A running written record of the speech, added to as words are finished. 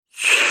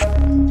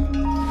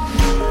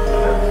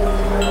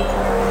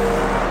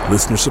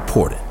Listener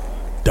supported.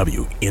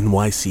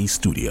 WNYC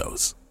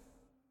Studios.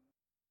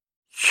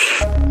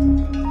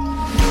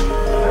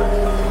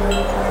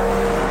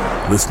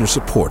 Listener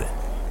supported.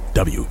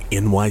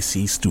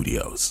 WNYC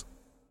Studios.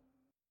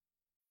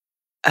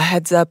 A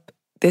heads up,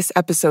 this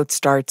episode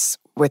starts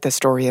with a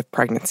story of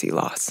pregnancy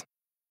loss.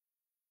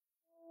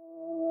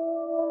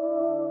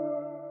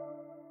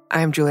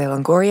 I'm Julia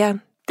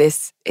Longoria.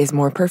 This is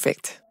More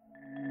Perfect.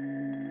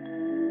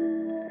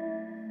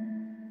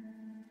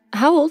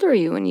 How old were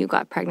you when you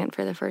got pregnant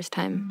for the first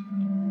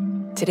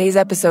time? Today's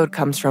episode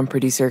comes from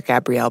producer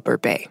Gabrielle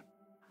Burbet.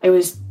 I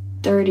was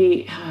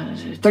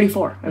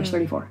 34. I was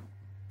 34.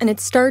 And it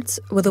starts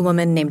with a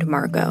woman named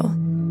Margot.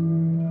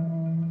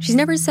 She's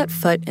never set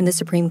foot in the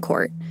Supreme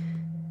Court.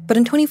 But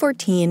in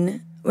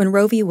 2014, when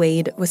Roe v.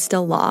 Wade was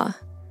still law,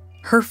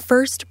 her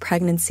first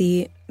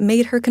pregnancy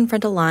made her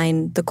confront a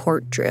line the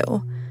court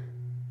drew.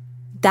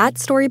 That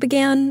story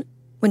began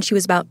when she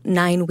was about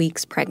 9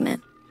 weeks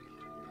pregnant.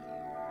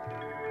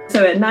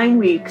 So at 9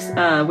 weeks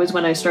was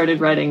when I started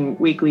writing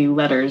weekly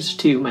letters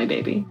to my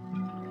baby.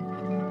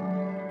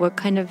 What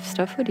kind of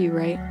stuff would you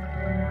write?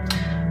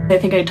 I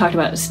think I talked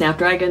about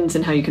snapdragons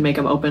and how you can make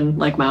them open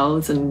like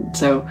mouths, and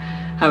so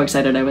how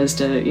excited I was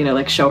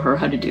to, show her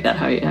how to do that.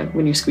 How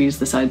when you squeeze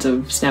the sides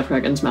of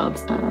snapdragons'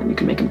 mouths, you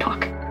can make them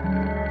talk.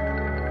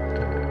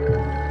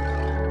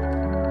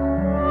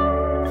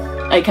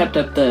 I kept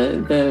up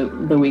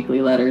the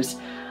weekly letters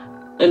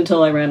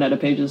until I ran out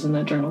of pages in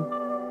that journal.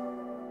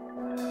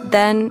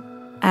 Then,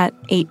 at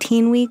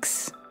 18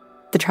 weeks,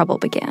 the trouble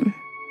began.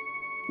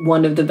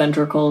 One of the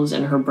ventricles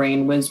in her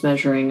brain was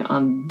measuring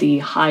on the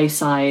high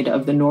side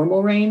of the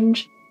normal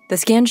range. The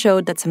scan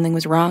showed that something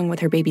was wrong with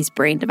her baby's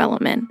brain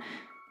development,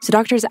 so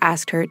doctors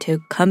asked her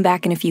to come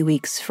back in a few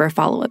weeks for a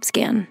follow-up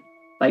scan.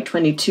 By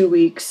 22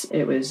 weeks,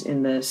 it was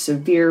in the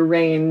severe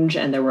range,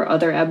 and there were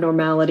other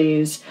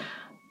abnormalities.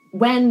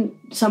 When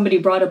somebody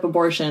brought up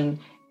abortion,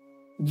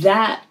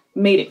 that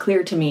made it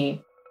clear to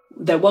me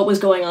that what was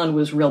going on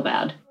was real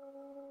bad.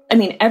 I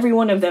mean, every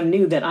one of them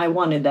knew that I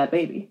wanted that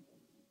baby.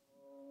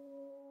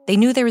 They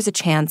knew there was a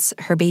chance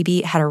her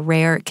baby had a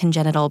rare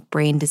congenital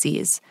brain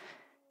disease,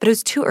 but it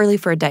was too early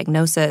for a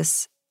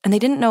diagnosis, and they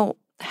didn't know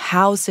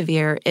how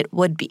severe it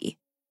would be.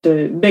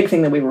 The big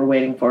thing that we were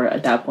waiting for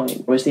at that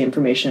point was the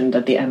information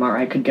that the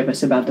MRI could give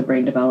us about the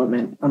brain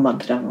development a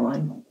month down the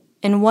line.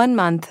 In 1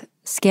 month,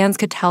 scans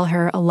could tell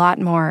her a lot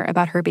more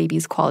about her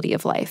baby's quality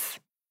of life.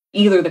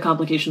 Either the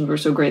complications were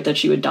so great that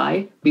she would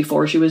die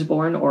before she was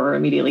born or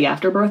immediately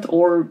after birth,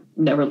 or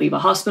never leave a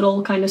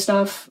hospital kind of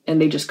stuff,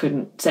 and they just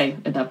couldn't say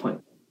at that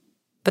point.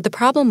 But the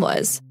problem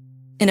was,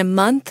 in a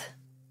month,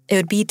 it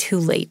would be too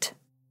late.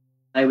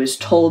 I was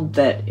told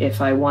that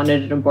if I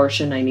wanted an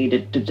abortion, I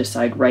needed to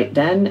decide right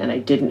then, and I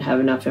didn't have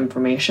enough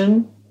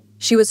information.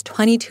 She was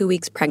 22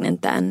 weeks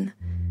pregnant then.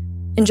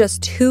 In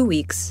just 2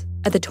 weeks,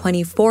 at the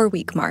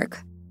 24-week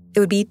mark, it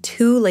would be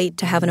too late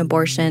to have an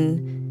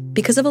abortion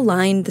because of a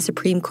line the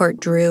Supreme Court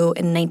drew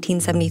in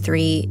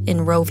 1973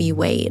 in Roe v.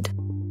 Wade.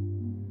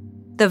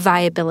 The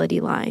viability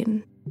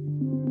line.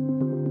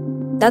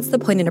 That's the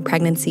point in a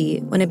pregnancy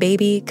when a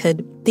baby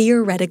could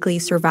theoretically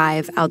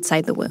survive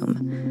outside the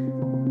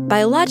womb.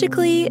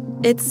 Biologically,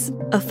 it's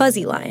a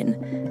fuzzy line.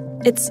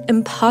 It's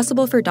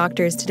impossible for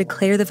doctors to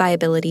declare the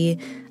viability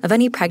of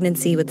any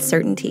pregnancy with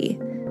certainty.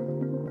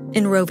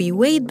 In Roe v.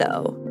 Wade,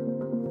 though,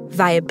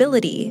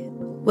 viability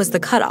was the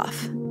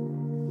cutoff.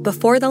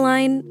 Before the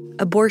line,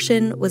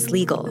 abortion was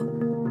legal.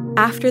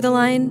 After the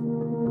line,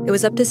 it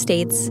was up to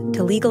states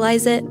to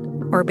legalize it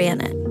or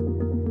ban it.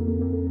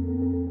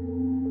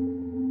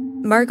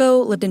 Margot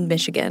lived in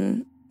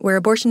Michigan, where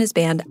abortion is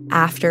banned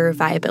after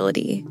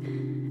viability,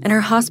 and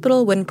her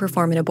hospital wouldn't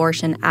perform an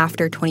abortion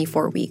after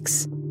 24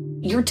 weeks.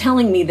 You're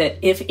telling me that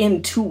if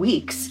in 2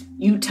 weeks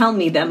you tell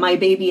me that my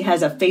baby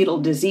has a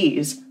fatal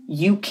disease,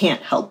 you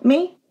can't help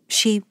me?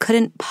 She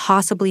couldn't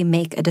possibly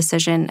make a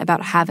decision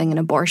about having an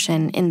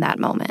abortion in that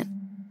moment.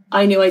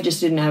 I knew I just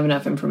didn't have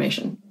enough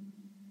information.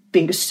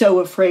 Being so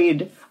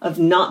afraid of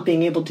not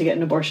being able to get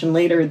an abortion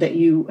later that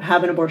you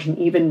have an abortion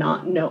even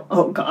not know.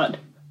 Oh, God.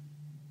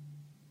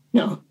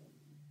 No.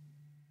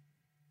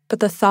 But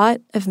the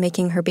thought of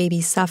making her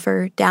baby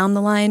suffer down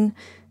the line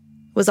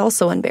was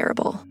also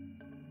unbearable.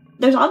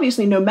 There's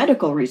obviously no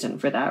medical reason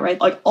for that,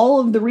 right? Like, all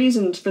of the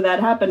reasons for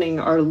that happening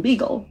are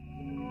legal.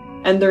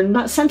 And they're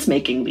not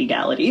sense-making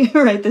legality,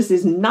 right? This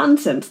is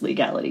nonsense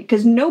legality,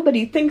 because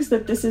nobody thinks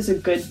that this is a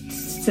good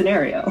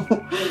scenario.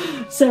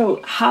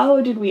 So how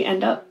did we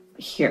end up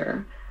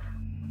here?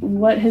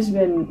 What has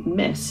been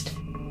missed?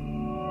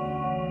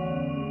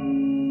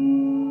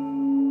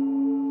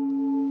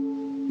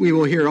 We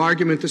will hear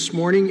argument this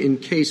morning in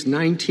Case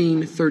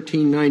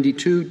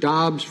 19-1392,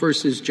 Dobbs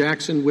versus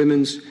Jackson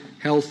Women's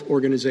Health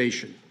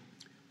Organization.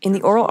 In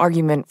the oral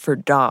argument for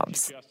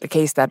Dobbs, the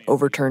case that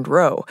overturned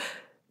Roe,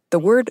 the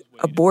word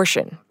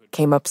abortion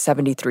came up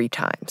 73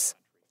 times.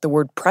 The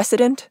word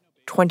precedent,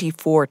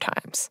 24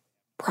 times.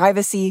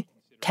 Privacy,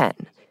 10.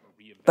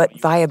 But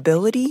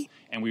viability,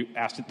 And we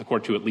asked the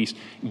court to at least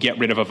get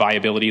rid of a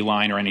viability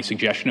line or any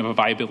suggestion of a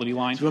viability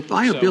line. So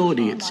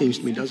viability, it seems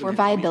to me, doesn't or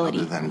viability.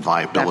 Other than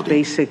viability. That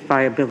basic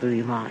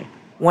viability line.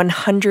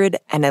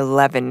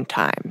 111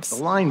 times.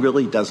 The line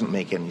really doesn't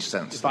make any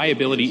sense.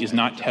 Viability is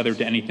not tethered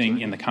to anything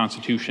in the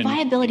Constitution.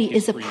 Viability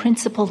is a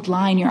principled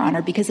line, Your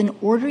Honor, because in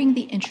ordering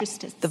the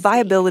interest of The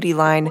viability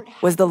line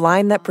was the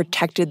line that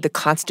protected the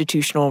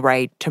constitutional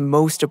right to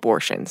most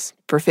abortions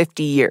for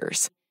 50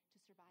 years.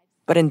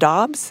 But in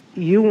Dobbs,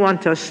 You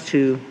want us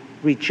to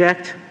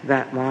reject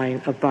that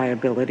line of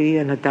viability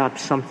and adopt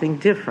something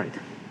different.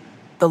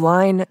 the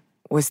line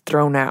was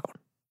thrown out.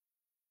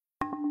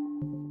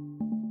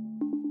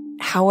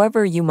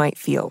 However you might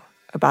feel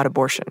about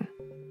abortion,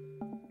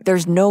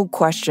 there's no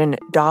question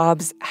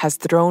Dobbs has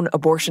thrown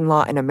abortion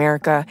law in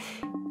America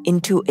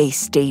into a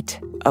state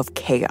of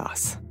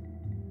chaos.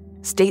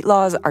 State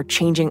laws are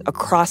changing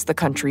across the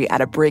country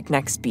at a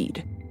breakneck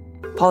speed.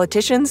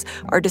 Politicians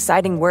are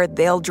deciding where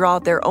they'll draw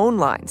their own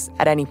lines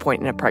at any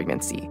point in a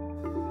pregnancy.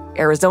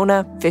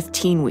 Arizona,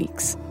 15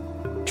 weeks.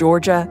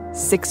 Georgia,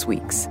 6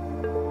 weeks.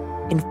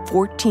 In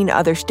 14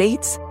 other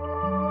states,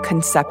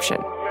 conception.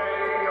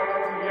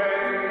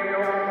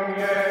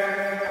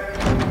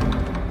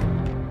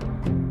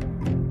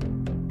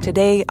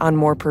 Today on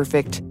More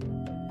Perfect,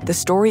 the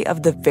story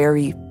of the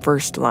very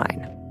first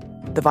line,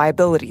 the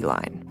viability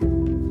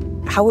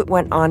line. How it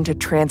went on to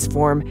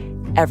transform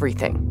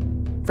everything,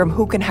 from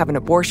who can have an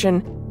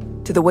abortion,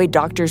 to the way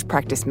doctors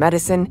practice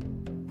medicine,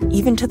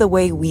 even to the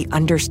way we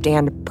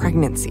understand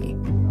pregnancy.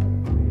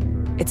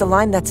 It's a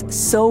line that's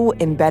so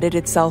embedded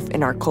itself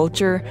in our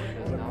culture,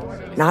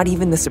 not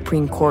even the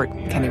Supreme Court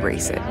can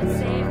erase it.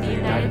 Save the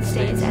United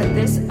States and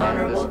this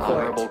honorable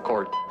court.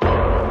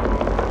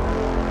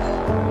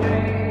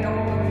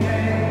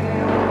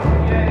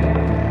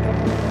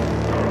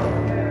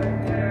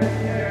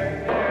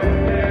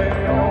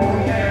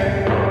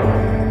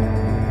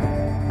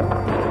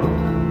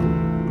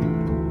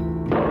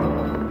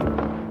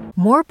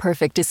 More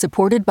Perfect is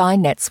supported by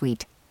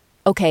NetSuite.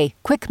 Okay,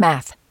 quick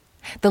math.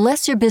 The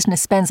less your business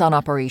spends on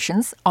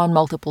operations, on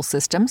multiple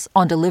systems,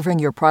 on delivering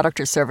your product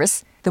or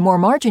service, the more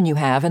margin you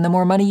have and the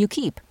more money you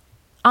keep.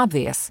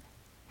 Obvious.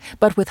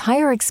 But with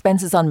higher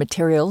expenses on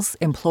materials,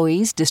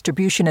 employees,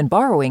 distribution, and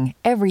borrowing,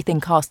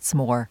 everything costs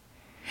more.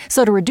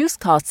 So to reduce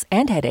costs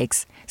and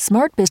headaches,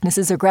 smart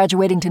businesses are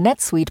graduating to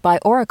NetSuite by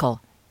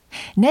Oracle.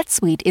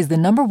 NetSuite is the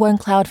 #1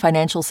 cloud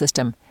financial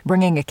system,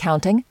 bringing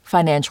accounting,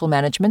 financial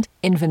management,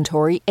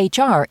 inventory,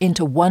 HR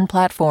into one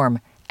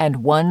platform and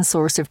one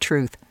source of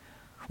truth.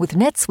 With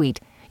NetSuite,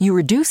 you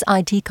reduce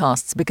IT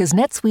costs because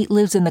NetSuite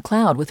lives in the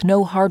cloud with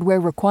no hardware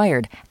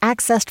required,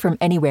 accessed from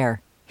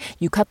anywhere.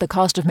 You cut the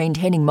cost of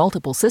maintaining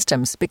multiple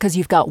systems because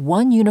you've got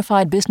one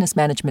unified business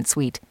management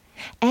suite.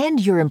 And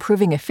you're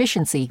improving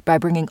efficiency by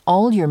bringing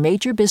all your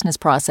major business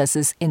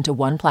processes into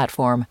one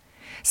platform,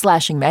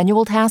 slashing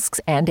manual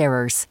tasks and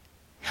errors.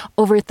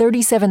 Over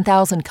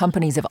 37,000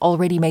 companies have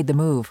already made the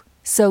move,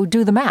 so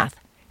do the math.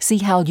 See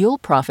how you'll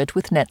profit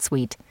with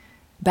NetSuite.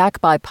 Backed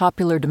by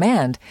popular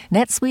demand,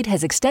 NetSuite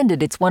has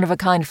extended its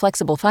one-of-a-kind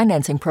flexible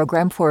financing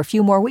program for a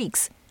few more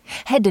weeks.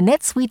 Head to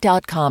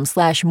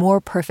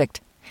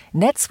netsuite.com/moreperfect.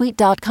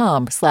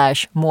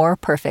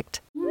 netsuite.com/moreperfect.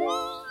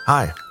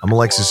 Hi, I'm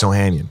Alexis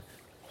Ohanian.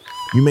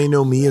 You may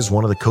know me as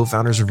one of the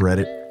co-founders of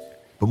Reddit,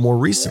 but more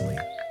recently,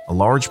 a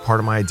large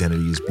part of my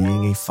identity is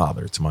being a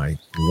father to my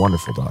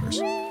wonderful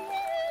daughters.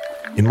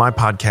 In my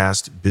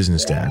podcast,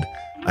 Business Dad,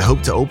 I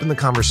hope to open the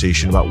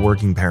conversation about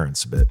working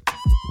parents a bit.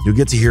 You'll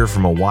get to hear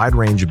from a wide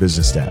range of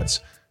business dads,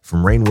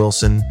 from Rainn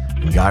Wilson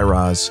and Guy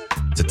Raz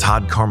to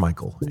Todd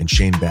Carmichael and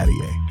Shane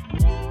Battier,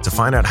 to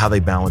find out how they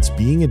balance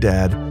being a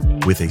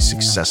dad with a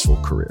successful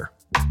career.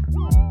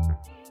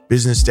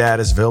 Business Dad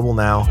is available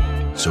now,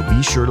 so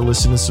be sure to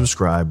listen and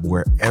subscribe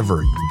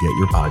wherever you get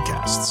your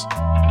podcasts.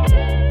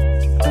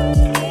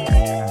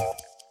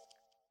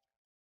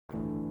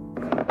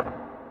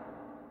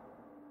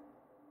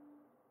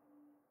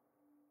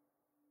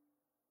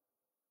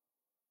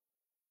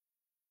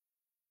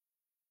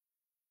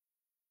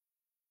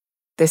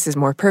 This is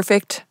More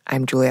Perfect.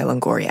 I'm Julia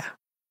Longoria.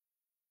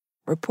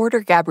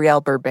 Reporter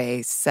Gabrielle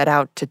Burbet set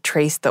out to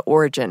trace the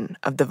origin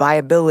of the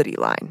viability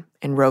line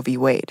in Roe v.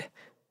 Wade.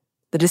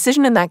 The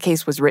decision in that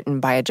case was written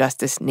by a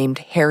justice named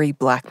Harry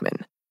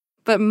Blackmun.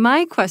 But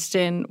my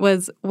question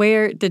was,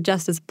 where did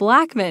Justice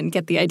Blackmun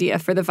get the idea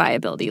for the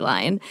viability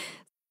line?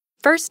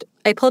 First,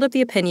 I pulled up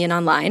the opinion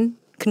online,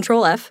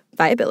 Control-F,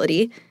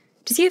 viability,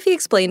 to see if he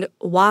explained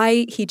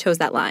why he chose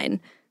that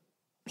line.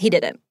 He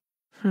didn't.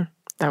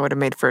 That would have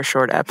made for a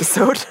short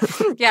episode.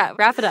 Yeah,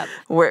 wrap it up.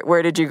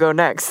 Where did you go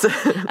next? So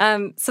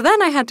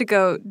then I had to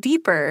go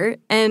deeper,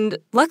 and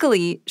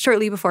luckily,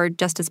 shortly before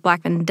Justice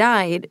Blackmun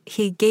died,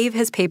 he gave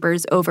his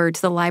papers over to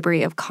the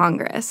Library of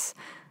Congress.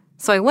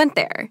 So I went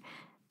there,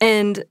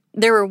 And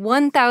there were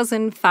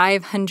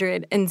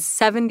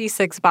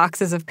 1,576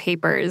 boxes of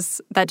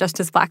papers that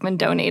Justice Blackmun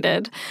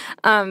donated.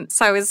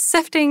 So I was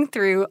sifting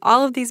through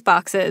all of these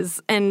boxes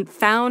and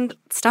found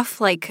stuff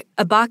like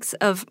a box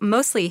of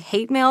mostly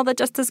hate mail that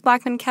Justice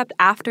Blackmun kept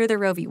after the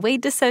Roe v.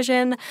 Wade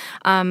decision,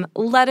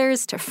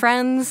 letters to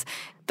friends.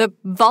 The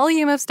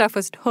volume of stuff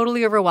was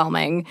totally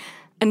overwhelming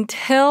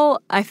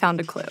until I found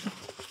a clue.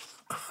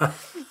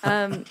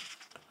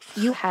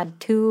 You had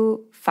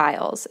 2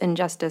 files in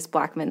Justice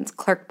Blackmun's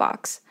clerk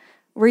box.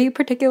 Were you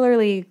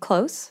particularly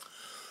close?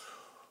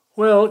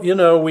 Well,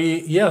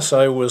 yes,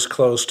 I was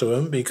close to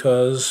him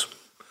because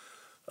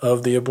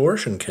of the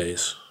abortion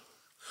case.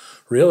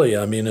 Really,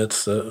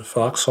 it's the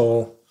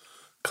foxhole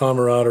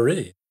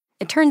camaraderie.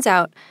 It turns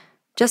out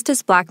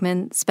Justice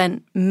Blackmun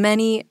spent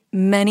many,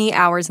 many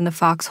hours in the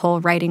foxhole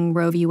writing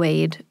Roe v.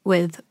 Wade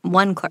with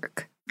one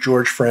clerk.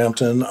 George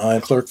Frampton. I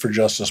clerked for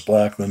Justice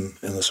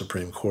Blackmun in the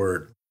Supreme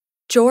Court.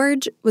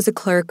 George was a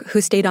clerk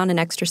who stayed on an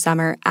extra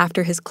summer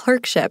after his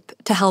clerkship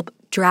to help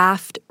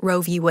draft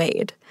Roe v.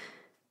 Wade.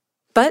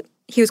 But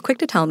he was quick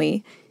to tell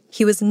me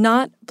he was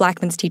not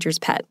Blackmun's teacher's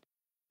pet.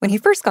 When he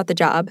first got the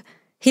job,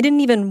 he didn't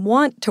even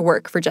want to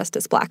work for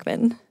Justice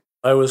Blackmun.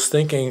 I was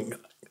thinking,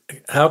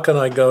 how can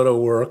I go to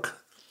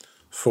work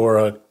for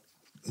a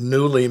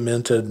newly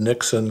minted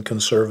Nixon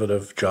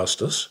conservative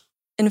justice?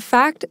 In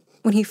fact,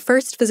 when he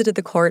first visited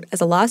the court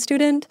as a law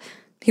student,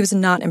 he was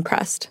not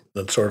impressed.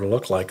 It sort of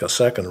looked like a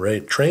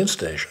second-rate train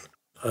station.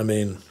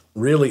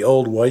 Really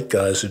old white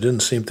guys who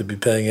didn't seem to be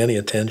paying any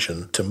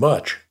attention to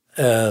much.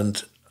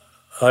 And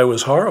I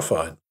was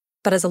horrified.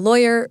 But as a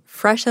lawyer,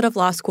 fresh out of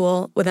law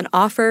school, with an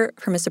offer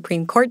from a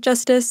Supreme Court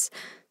justice,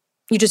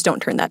 you just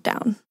don't turn that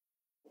down.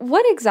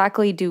 What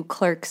exactly do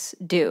clerks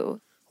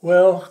do?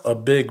 Well, a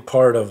big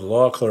part of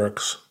law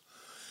clerks'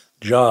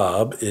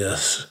 job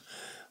is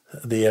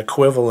the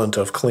equivalent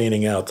of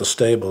cleaning out the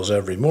stables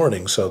every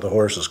morning so the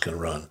horses can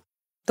run.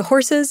 The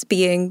horses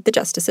being the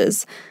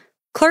justices.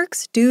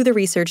 Clerks do the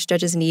research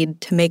judges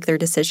need to make their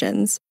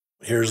decisions.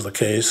 Here's the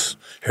case,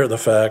 here are the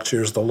facts,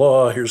 here's the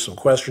law, here's some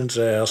questions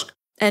to ask.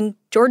 And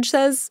George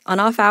says on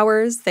off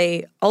hours,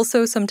 they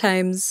also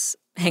sometimes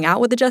hang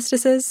out with the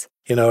justices.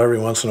 Every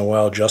once in a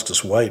while,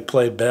 Justice White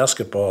played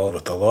basketball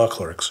with the law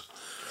clerks.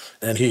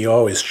 And he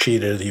always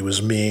cheated. He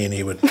was mean.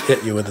 He would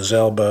hit you with his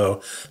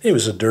elbow. He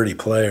was a dirty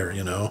player,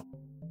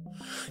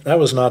 That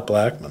was not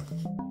Blackmun.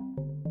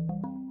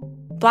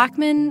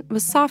 Blackmun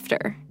was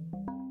softer.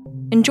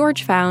 And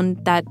George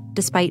found that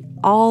despite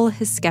all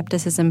his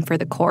skepticism for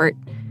the court,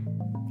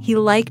 he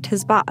liked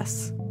his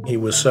boss. He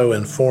was so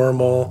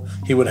informal.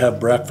 He would have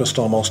breakfast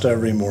almost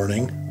every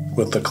morning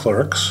with the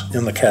clerks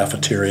in the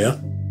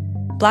cafeteria.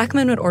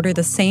 Blackmun would order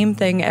the same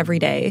thing every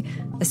day,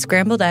 a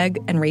scrambled egg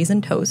and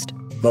raisin toast.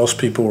 Most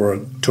people were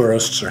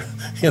tourists or,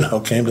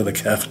 came to the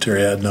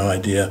cafeteria, had no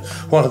idea.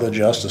 One of the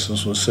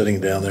justices was sitting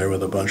down there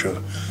with a bunch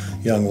of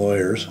young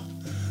lawyers.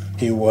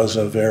 He was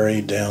a very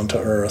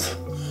down-to-earth,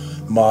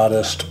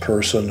 modest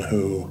person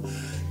who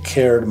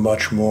cared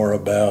much more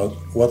about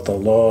what the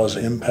law's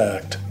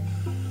impact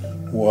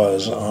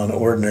was on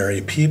ordinary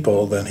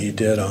people than he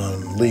did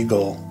on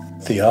legal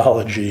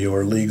theology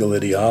or legal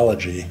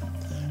ideology.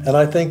 And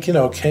I think,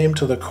 came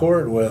to the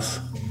court with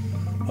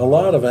a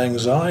lot of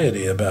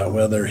anxiety about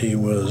whether he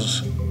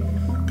was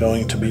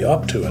going to be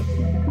up to it.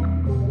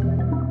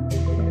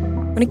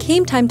 When it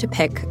came time to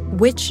pick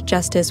which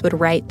justice would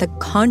write the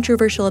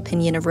controversial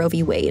opinion of Roe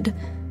v. Wade,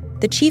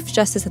 the Chief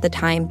Justice at the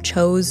time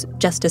chose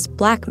Justice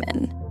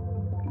Blackmun.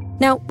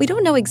 Now, we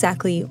don't know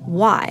exactly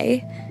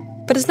why,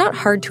 but it's not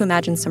hard to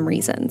imagine some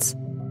reasons.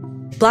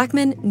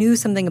 Blackmun knew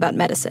something about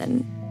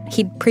medicine.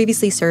 He'd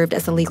previously served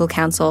as the legal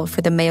counsel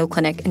for the Mayo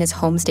Clinic in his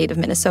home state of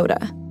Minnesota.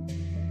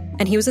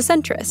 And he was a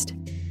centrist.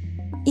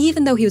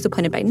 Even though he was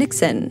appointed by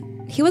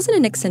Nixon, he wasn't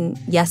a Nixon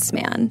yes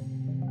man.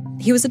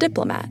 He was a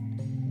diplomat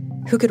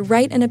who could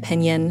write an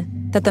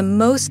opinion that the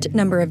most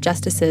number of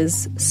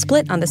justices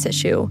split on this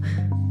issue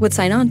would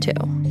sign on to.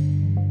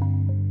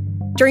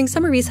 During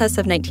summer recess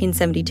of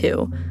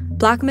 1972,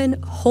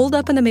 Blackmun holed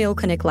up in the Mayo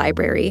Clinic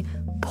library,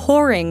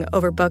 poring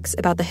over books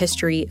about the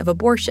history of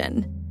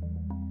abortion.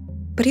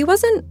 But he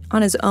wasn't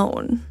on his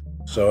own.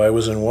 So I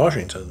was in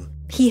Washington.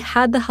 He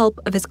had the help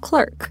of his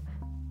clerk,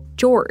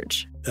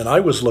 George. And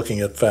I was looking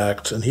at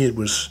facts, and he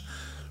was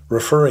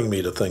referring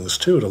me to things,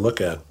 too, to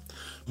look at.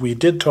 We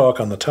did talk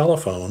on the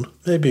telephone,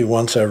 maybe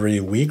once every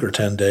week or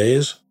 10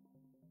 days.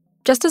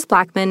 Justice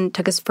Blackmun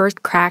took his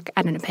first crack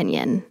at an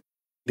opinion.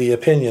 The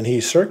opinion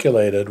he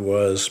circulated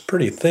was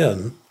pretty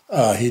thin.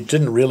 He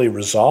didn't really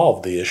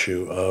resolve the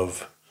issue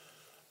of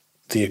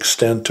the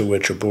extent to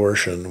which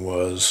abortion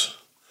was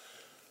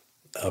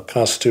a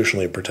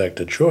constitutionally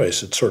protected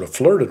choice. It sort of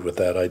flirted with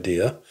that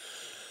idea,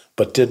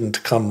 but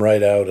didn't come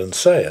right out and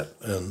say it.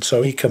 And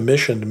so he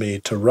commissioned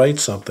me to write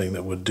something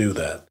that would do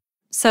that.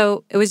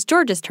 So it was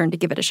George's turn to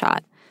give it a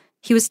shot.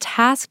 He was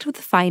tasked with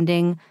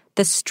finding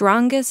the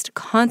strongest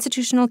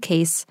constitutional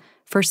case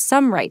for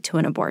some right to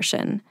an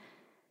abortion.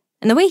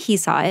 And the way he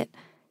saw it,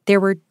 there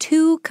were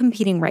two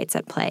competing rights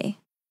at play.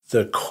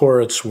 The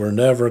courts were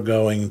never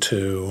going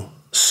to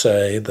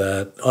say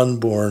that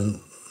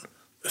unborn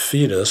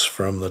fetus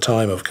from the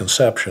time of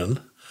conception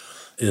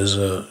is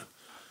a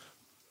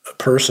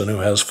person who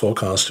has full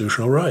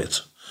constitutional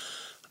rights.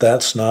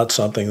 That's not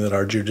something that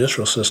our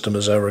judicial system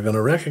is ever going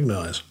to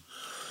recognize.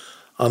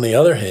 On the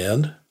other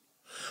hand,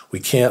 we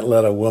can't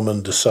let a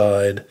woman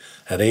decide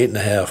at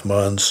 8.5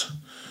 months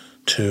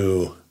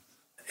to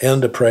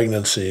end a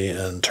pregnancy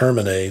and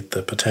terminate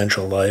the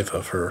potential life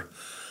of her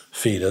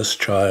fetus,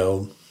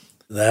 child.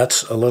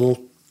 That's a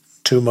little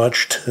too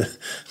much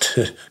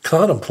to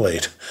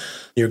contemplate.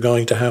 You're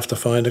going to have to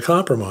find a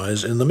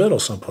compromise in the middle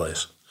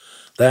someplace.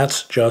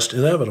 That's just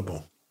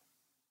inevitable.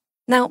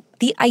 Now,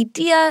 the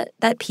idea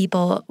that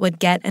people would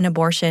get an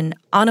abortion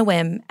on a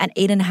whim at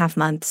 8.5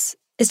 months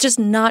is just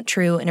not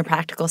true in a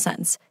practical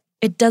sense.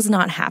 It does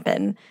not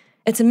happen.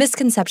 It's a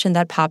misconception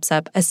that pops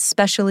up,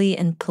 especially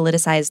in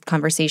politicized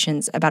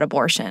conversations about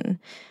abortion.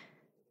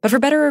 But for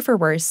better or for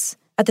worse,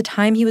 at the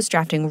time he was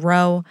drafting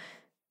Roe,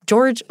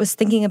 George was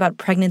thinking about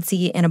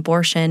pregnancy and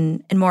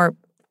abortion in more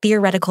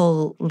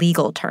theoretical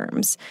legal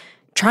terms,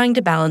 trying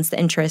to balance the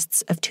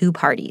interests of two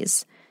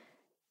parties.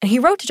 And he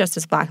wrote to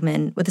Justice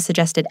Blackmun with a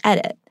suggested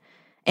edit.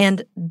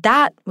 And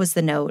that was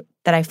the note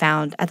that I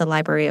found at the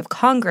Library of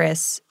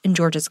Congress in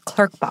George's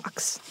clerk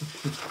box.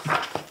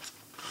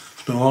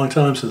 It's been a long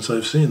time since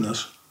I've seen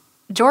this.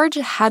 George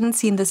hadn't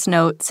seen this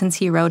note since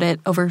he wrote it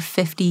over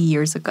 50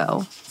 years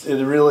ago.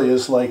 It really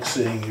is like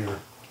seeing your,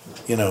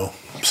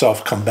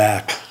 self come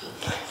back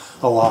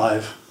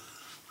alive.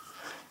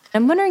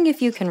 I'm wondering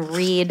if you can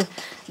read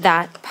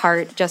that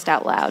part just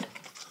out loud.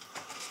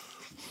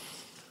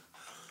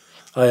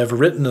 I have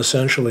written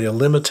essentially a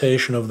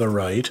limitation of the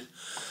right,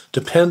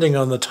 depending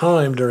on the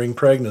time during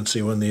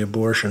pregnancy when the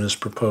abortion is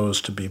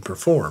proposed to be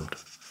performed.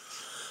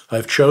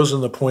 I've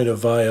chosen the point of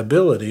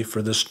viability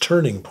for this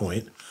turning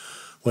point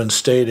when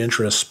state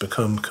interests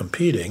become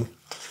competing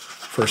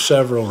for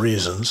several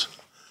reasons.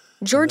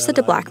 George said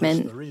to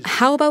Blackmun,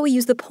 how about we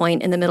use the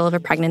point in the middle of a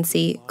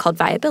pregnancy called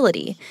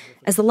viability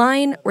as the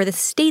line where the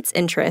state's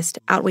interest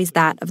outweighs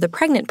that of the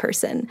pregnant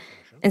person,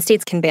 and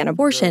states can ban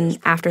abortion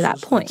after that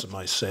point.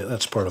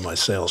 That's part of my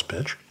sales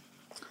pitch.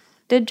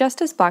 Did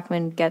Justice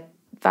Blackmun get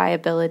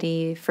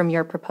viability from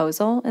your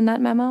proposal in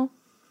that memo?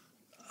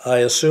 I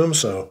assume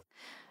so.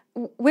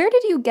 Where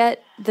did you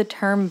get the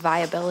term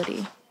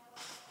viability?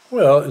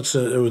 Well, it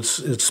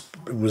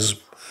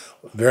was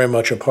very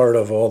much a part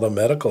of all the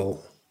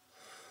medical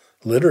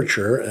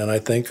literature, and I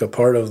think a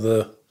part of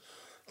the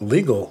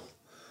legal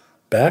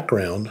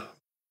background.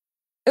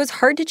 It was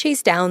hard to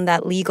chase down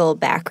that legal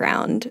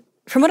background.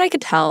 From what I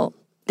could tell,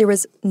 there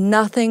was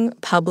nothing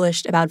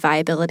published about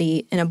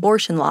viability in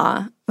abortion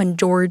law when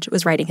George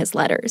was writing his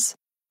letters.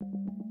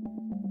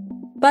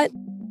 But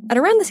at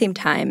around the same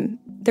time,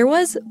 there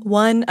was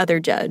one other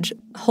judge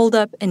holed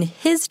up in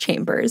his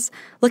chambers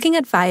looking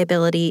at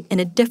viability in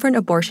a different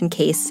abortion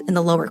case in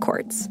the lower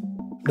courts.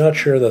 Not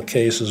sure the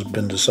case has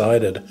been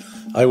decided.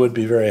 I would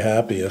be very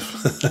happy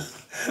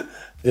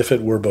if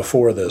it were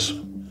before this.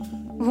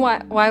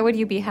 Why would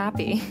you be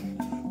happy?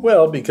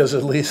 Well, because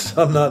at least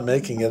I'm not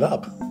making it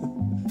up.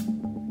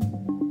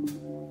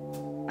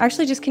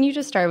 Actually, can you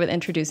just start with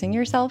introducing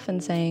yourself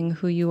and saying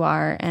who you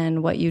are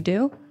and what you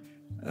do?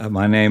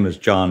 My name is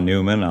John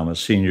Newman. I'm a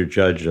senior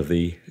judge of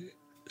the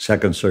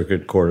Second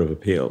Circuit Court of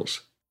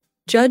Appeals.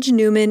 Judge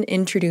Newman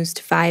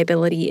introduced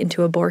viability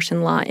into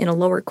abortion law in a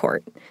lower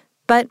court,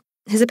 but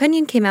his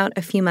opinion came out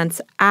a few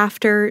months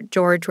after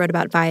George wrote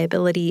about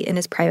viability in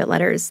his private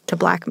letters to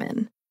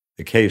Blackmun.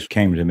 The case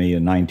came to me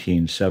in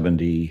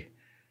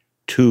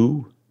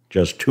 1972,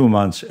 just 2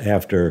 months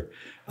after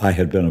I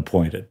had been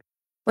appointed.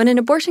 When an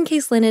abortion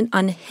case landed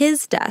on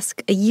his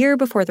desk a year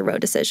before the Roe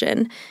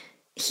decision,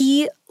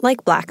 he,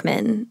 like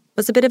Blackmun,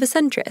 was a bit of a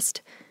centrist,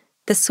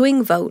 the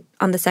swing vote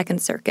on the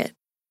Second Circuit.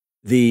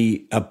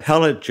 The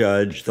appellate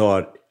judge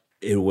thought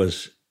it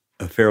was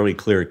a fairly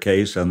clear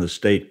case and the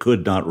state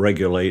could not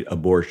regulate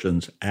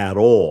abortions at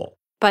all.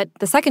 But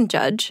the second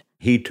judge,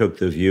 he took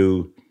the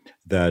view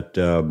that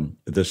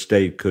the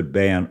state could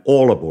ban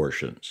all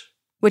abortions,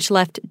 which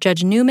left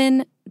Judge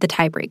Newman the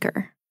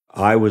tiebreaker.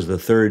 I was the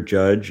third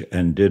judge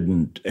and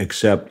didn't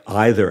accept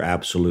either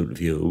absolute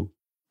view.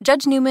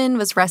 Judge Newman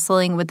was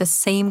wrestling with the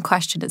same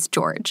question as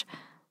George.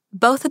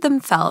 Both of them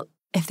felt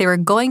if they were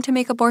going to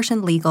make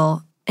abortion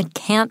legal, it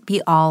can't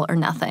be all or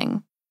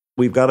nothing.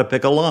 We've got to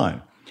pick a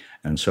line.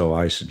 And so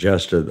I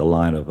suggested the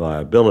line of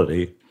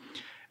viability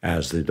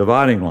as the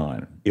dividing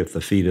line. If the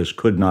fetus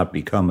could not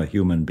become a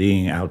human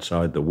being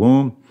outside the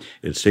womb,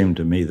 it seemed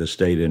to me the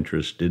state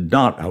interest did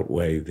not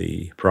outweigh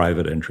the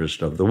private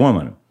interest of the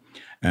woman.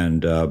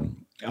 And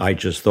I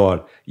just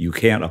thought you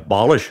can't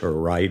abolish her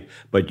right,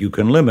 but you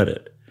can limit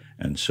it.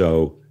 And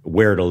so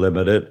where to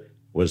limit it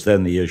was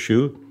then the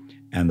issue,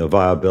 and the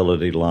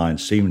viability line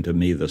seemed to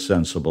me the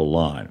sensible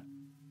line.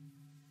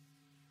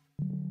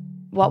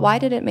 Why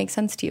did it make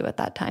sense to you at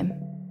that time?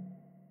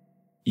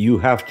 You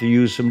have to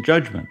use some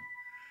judgment.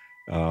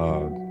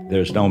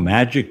 There's no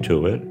magic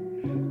to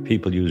it.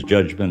 People use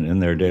judgment in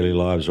their daily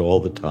lives all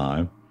the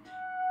time.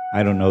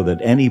 I don't know that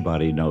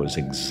anybody knows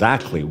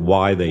exactly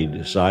why they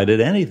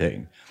decided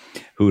anything.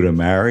 Who to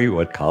marry,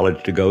 what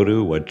college to go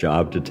to, what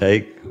job to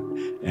take,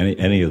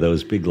 any of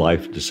those big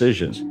life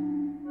decisions.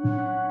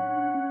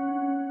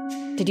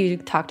 Did you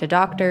talk to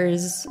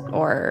doctors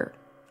or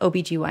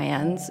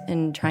OBGYNs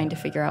in trying to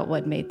figure out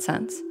what made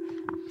sense?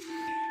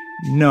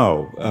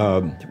 No.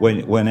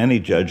 When any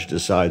judge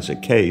decides a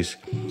case,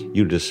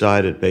 you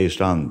decide it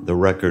based on the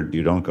record.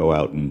 You don't go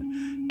out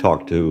and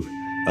talk to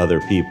other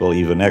people,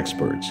 even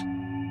experts.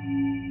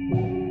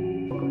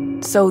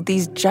 So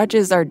these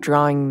judges are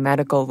drawing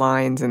medical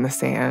lines in the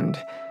sand,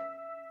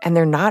 and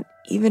they're not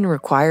even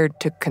required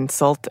to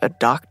consult a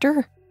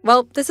doctor?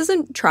 Well, this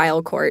isn't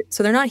trial court,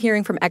 so they're not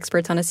hearing from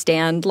experts on a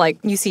stand like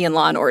you see in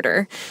Law and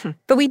Order.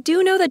 But we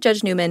do know that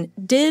Judge Newman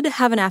did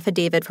have an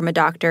affidavit from a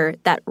doctor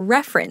that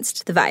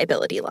referenced the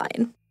viability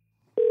line.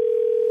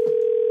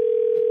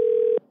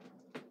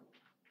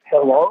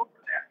 Hello?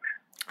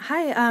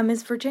 Hi,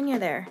 is Virginia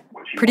there?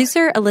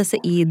 Producer Alyssa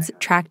Eads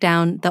tracked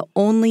down the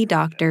only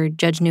doctor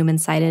Judge Newman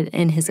cited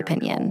in his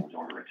opinion.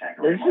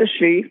 This is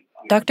she.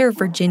 Dr.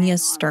 Virginia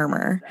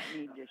Sturmer.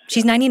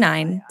 She's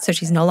 99, so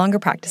she's no longer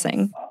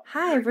practicing.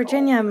 Hi,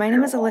 Virginia. My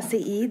name is Alyssa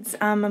Eads.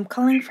 I'm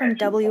calling from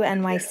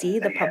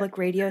WNYC, the public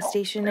radio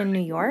station in New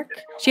York.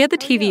 She had the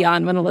TV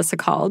on when Alyssa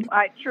called.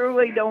 I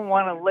truly don't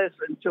want to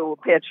listen to a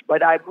pitch,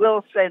 but I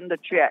will send a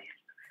check.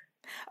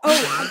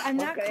 Oh, I'm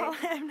not calling.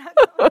 I'm not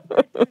calling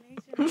for donation.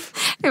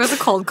 It was a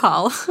cold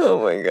call.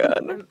 Oh my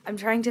God. I'm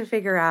trying to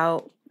figure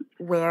out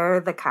where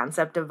the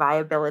concept of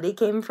viability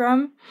came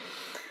from.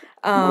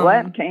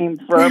 That came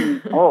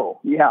from,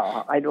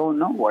 I don't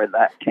know where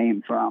that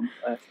came from.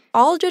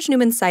 All Judge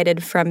Newman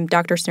cited from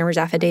Dr. Sturmer's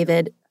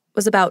affidavit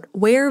was about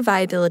where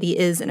viability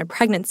is in a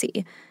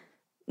pregnancy,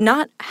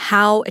 not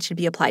how it should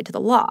be applied to the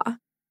law.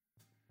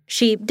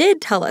 She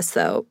did tell us,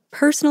 though,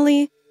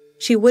 personally,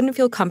 she wouldn't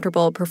feel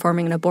comfortable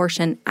performing an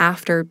abortion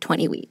after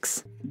 20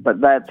 weeks. But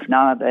that's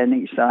not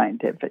any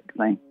scientific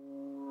thing.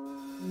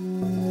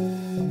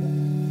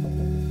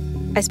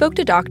 I spoke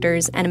to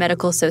doctors and a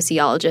medical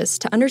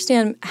sociologist to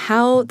understand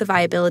how the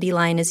viability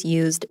line is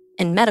used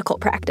in medical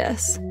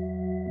practice.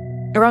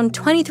 Around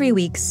 23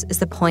 weeks is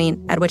the point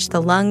at which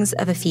the lungs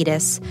of a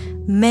fetus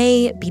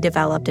may be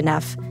developed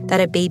enough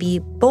that a baby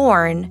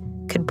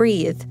born could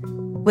breathe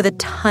with a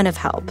ton of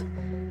help.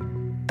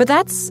 But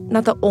that's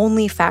not the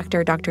only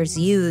factor doctors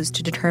use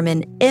to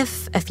determine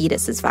if a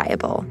fetus is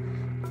viable.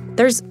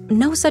 There's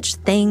no such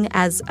thing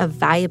as a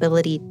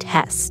viability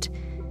test.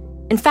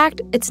 In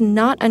fact, it's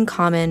not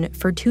uncommon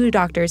for two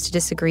doctors to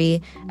disagree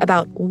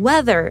about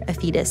whether a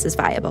fetus is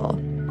viable.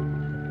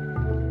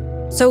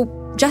 So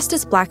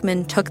Justice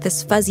Blackmun took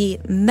this fuzzy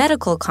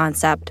medical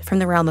concept from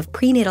the realm of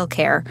prenatal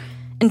care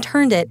and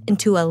turned it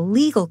into a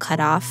legal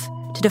cutoff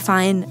to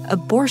define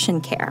abortion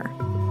care.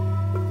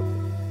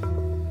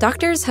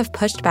 Doctors have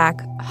pushed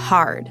back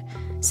hard,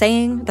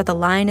 saying that the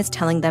line is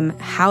telling them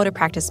how to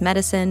practice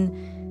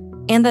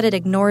medicine and that it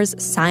ignores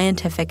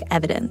scientific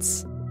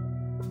evidence.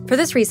 For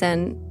this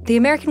reason, the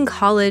American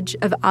College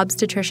of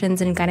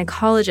Obstetricians and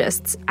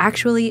Gynecologists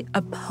actually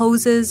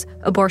opposes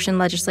abortion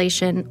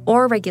legislation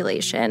or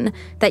regulation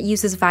that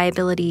uses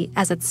viability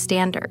as its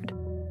standard.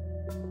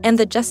 And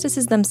the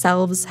justices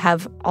themselves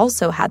have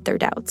also had their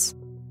doubts.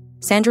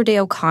 Sandra Day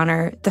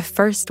O'Connor, the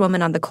first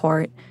woman on the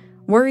court,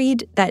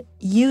 worried that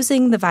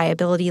using the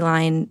viability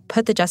line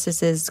put the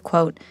justices,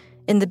 quote,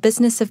 in the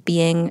business of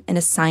being in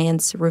a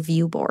science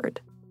review board.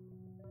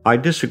 I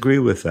disagree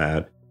with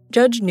that.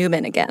 Judge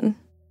Newman again.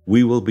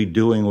 We will be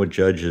doing what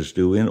judges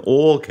do in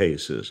all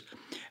cases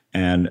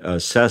and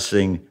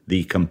assessing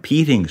the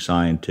competing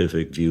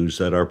scientific views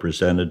that are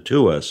presented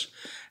to us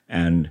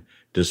and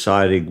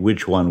deciding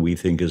which one we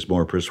think is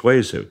more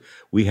persuasive.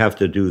 We have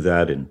to do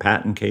that in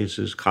patent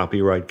cases,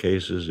 copyright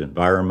cases,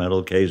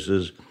 environmental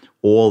cases,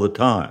 all the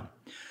time.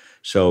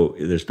 So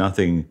there's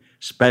nothing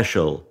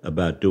special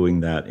about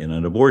doing that in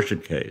an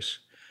abortion case.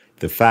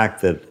 The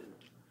fact that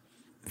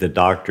the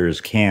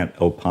doctors can't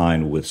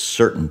opine with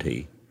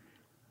certainty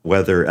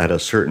whether at a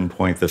certain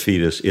point the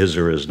fetus is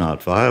or is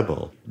not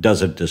viable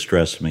doesn't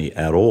distress me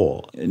at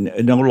all.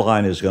 No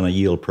line is going to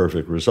yield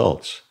perfect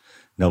results.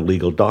 No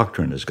legal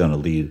doctrine is going to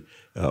lead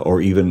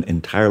or even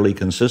entirely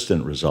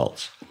consistent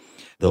results.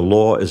 The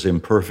law is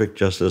imperfect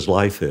just as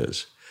life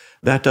is.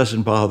 That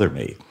doesn't bother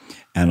me.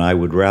 And I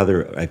would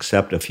rather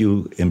accept a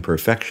few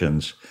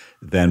imperfections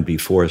than be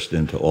forced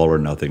into all or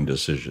nothing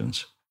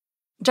decisions.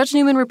 Judge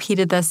Newman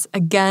repeated this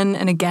again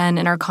and again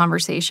in our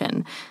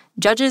conversation.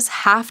 Judges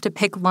have to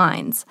pick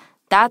lines.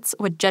 That's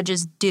what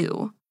judges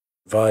do.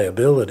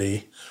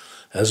 Viability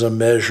as a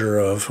measure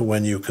of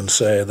when you can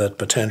say that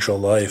potential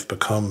life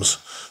becomes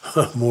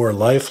more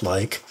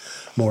lifelike,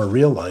 more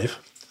real life.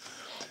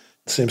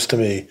 It seems to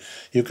me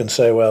you can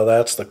say, well,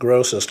 that's the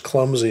grossest,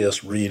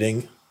 clumsiest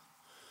reading,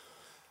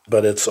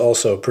 but it's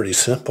also pretty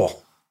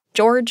simple.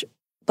 George,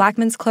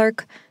 Blackmun's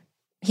clerk,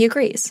 he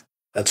agrees.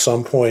 At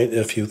some point,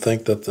 if you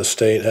think that the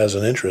state has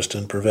an interest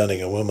in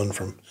preventing a woman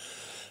from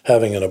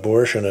having an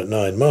abortion at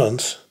 9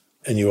 months,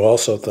 and you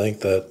also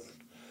think that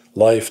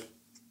life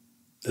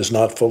is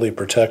not fully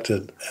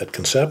protected at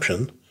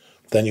conception,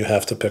 then you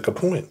have to pick a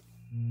point.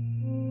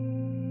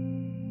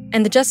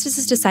 And the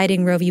justices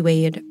deciding Roe v.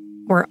 Wade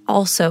were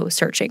also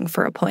searching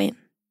for a point.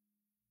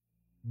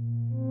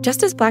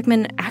 Justice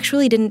Blackmun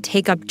actually didn't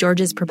take up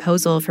George's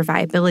proposal for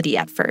viability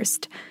at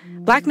first.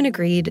 Blackmun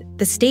agreed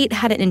the state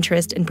had an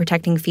interest in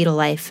protecting fetal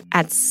life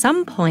at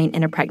some point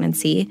in a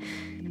pregnancy,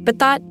 but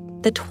thought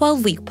the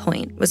 12-week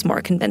point was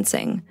more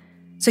convincing.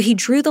 So he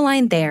drew the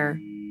line there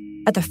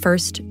at the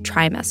first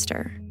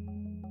trimester.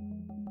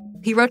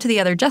 He wrote to the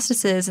other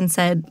justices and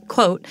said,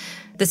 quote,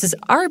 "This is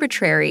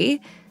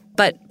arbitrary,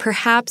 but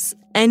perhaps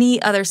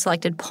any other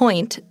selected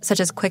point,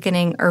 such as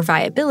quickening or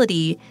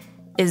viability,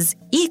 is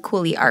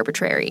equally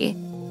arbitrary."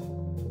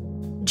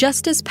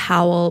 Justice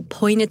Powell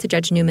pointed to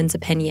Judge Newman's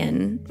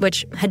opinion,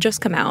 which had just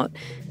come out,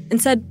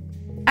 and said,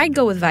 "I'd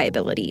go with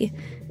viability."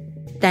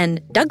 Then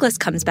Douglas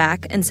comes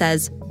back and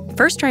says,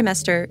 "First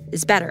trimester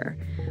is better."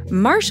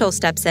 Marshall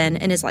steps in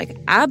and is like,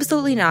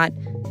 "Absolutely not.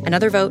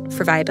 Another vote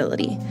for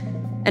viability."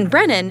 And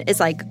Brennan is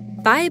like,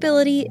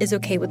 "Viability is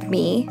okay with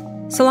me,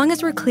 so long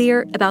as we're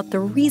clear about the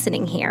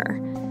reasoning here.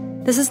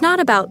 This is not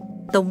about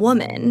the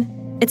woman.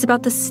 It's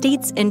about the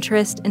state's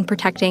interest in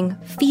protecting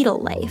fetal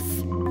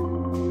life."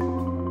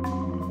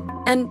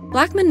 And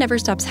Blackmun never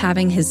stops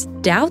having his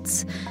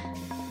doubts,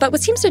 but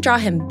what seems to draw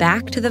him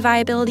back to the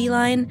viability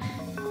line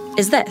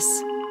is this.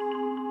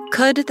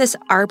 Could this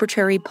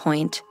arbitrary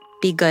point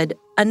be good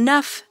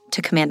enough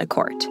to command a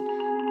court?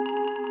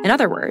 In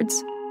other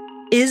words,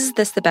 is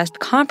this the best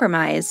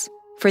compromise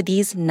for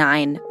these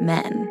 9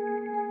 men?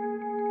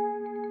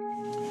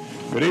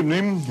 Good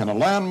evening. In a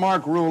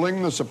landmark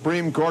ruling, the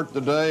Supreme Court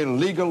today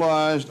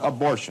legalized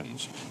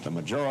abortions. The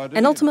majority...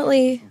 And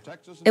ultimately,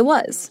 it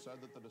was.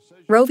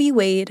 Roe v.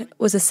 Wade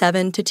was a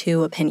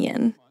 7-2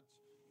 opinion.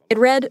 It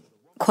read,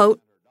 quote,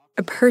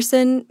 "A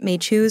person may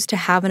choose to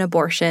have an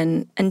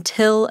abortion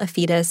until a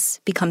fetus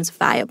becomes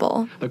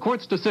viable." The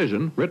court's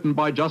decision, written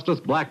by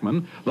Justice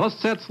Blackmun, thus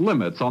sets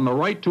limits on the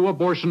right to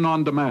abortion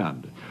on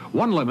demand.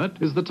 One limit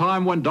is the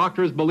time when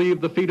doctors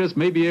believe the fetus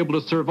may be able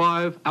to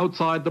survive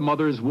outside the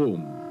mother's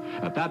womb.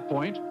 At that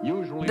point,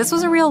 usually... This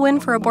was a real win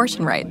for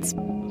abortion rights.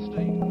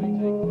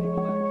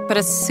 But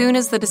as soon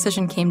as the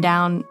decision came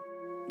down,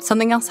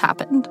 something else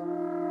happened.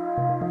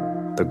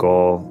 The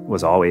goal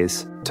was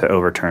always to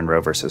overturn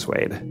Roe versus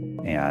Wade.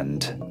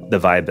 And the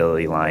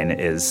viability line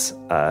is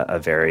a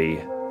very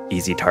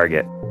easy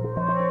target.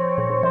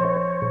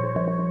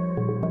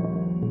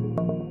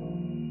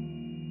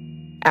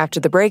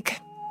 After the break,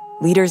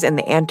 leaders in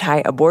the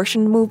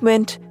anti-abortion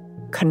movement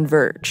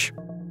converge,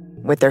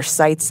 with their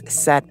sights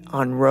set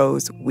on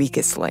Roe's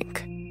weakest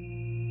link.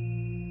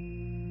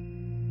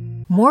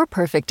 More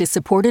Perfect is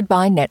supported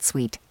by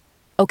NetSuite.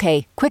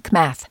 Okay, quick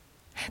math.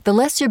 The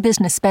less your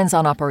business spends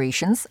on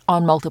operations,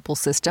 on multiple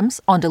systems,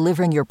 on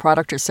delivering your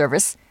product or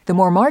service, the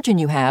more margin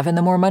you have and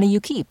the more money you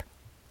keep.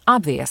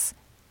 Obvious.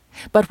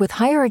 But with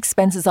higher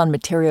expenses on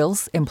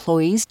materials,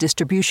 employees,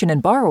 distribution,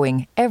 and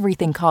borrowing,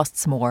 everything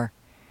costs more.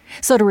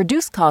 So to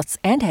reduce costs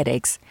and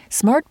headaches,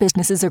 smart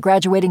businesses are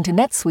graduating to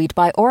NetSuite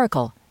by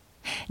Oracle.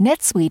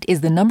 NetSuite is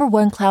the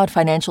 #1 cloud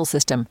financial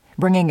system,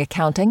 bringing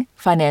accounting,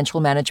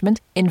 financial management,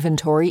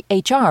 inventory,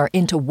 HR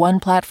into one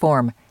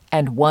platform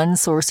and one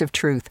source of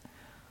truth.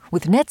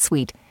 With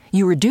NetSuite,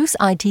 you reduce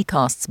IT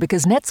costs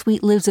because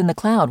NetSuite lives in the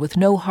cloud with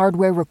no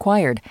hardware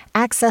required,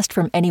 accessed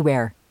from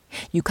anywhere.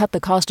 You cut the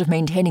cost of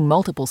maintaining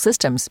multiple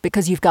systems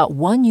because you've got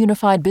one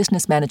unified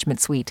business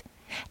management suite.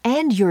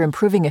 And you're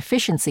improving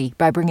efficiency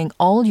by bringing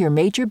all your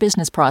major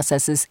business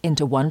processes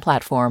into one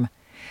platform,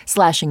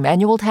 slashing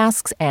manual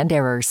tasks and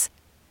errors.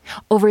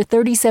 Over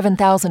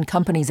 37,000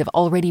 companies have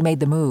already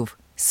made the move,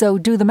 so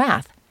do the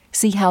math.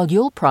 See how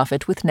you'll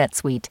profit with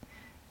NetSuite.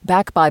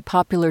 Backed by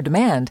popular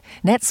demand,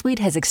 NetSuite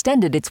has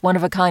extended its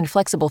one-of-a-kind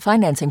flexible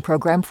financing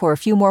program for a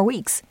few more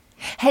weeks.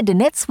 Head to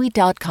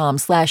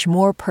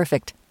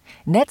netsuite.com/moreperfect.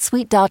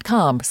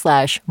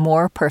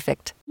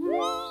 netsuite.com/moreperfect.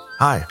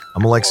 Hi,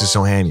 I'm Alexis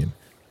Ohanian.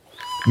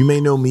 You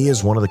may know me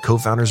as one of the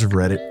co-founders of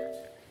Reddit,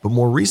 but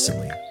more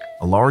recently,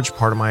 a large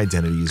part of my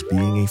identity is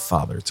being a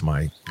father to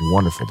my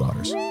wonderful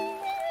daughters.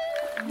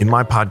 In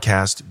my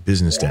podcast,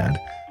 Business Dad,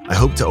 I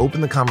hope to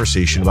open the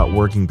conversation about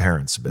working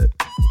parents a bit.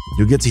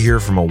 You'll get to hear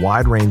from a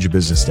wide range of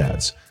business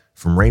dads,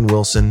 from Rainn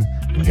Wilson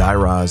and Guy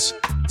Raz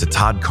to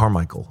Todd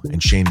Carmichael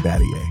and Shane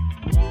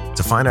Battier,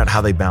 to find out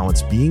how they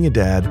balance being a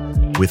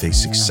dad with a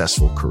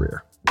successful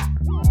career.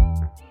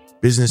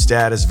 Business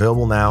Dad is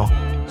available now,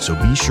 so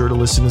be sure to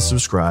listen and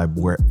subscribe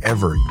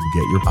wherever you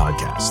get your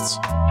podcasts.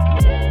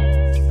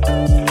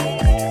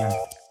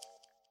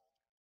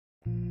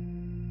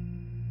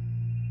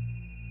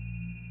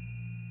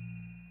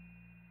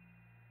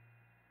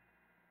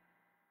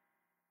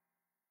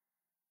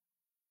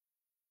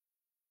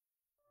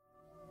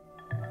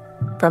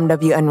 From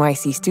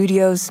WNYC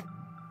Studios,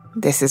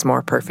 this is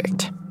More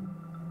Perfect.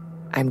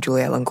 I'm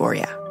Julia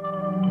Longoria.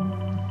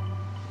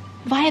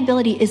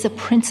 Viability is a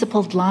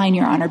principled line,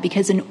 Your Honor,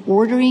 because in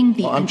ordering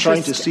the I'm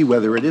trying to see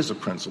whether it is a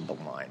principled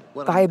line.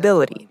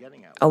 Viability,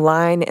 a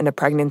line in a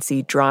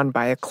pregnancy drawn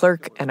by a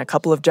clerk and a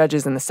couple of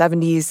judges in the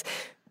 70s,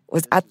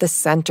 was at the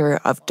center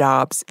of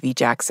Dobbs v.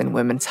 Jackson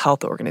Women's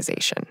Health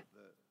Organization.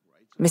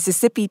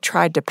 Mississippi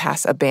tried to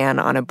pass a ban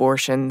on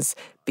abortions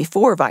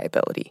before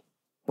viability,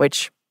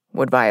 which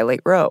would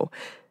violate Roe.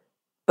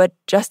 But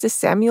Justice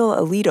Samuel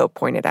Alito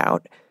pointed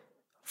out,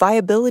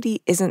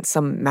 viability isn't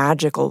some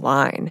magical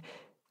line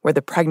where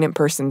the pregnant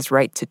person's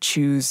right to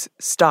choose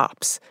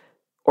stops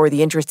or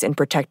the interest in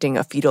protecting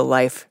a fetal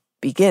life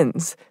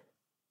begins.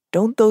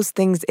 Don't those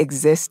things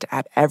exist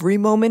at every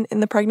moment in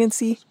the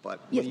pregnancy? But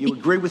you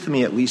agree with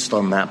me at least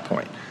on that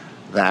point,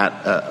 that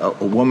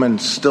a woman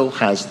still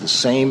has the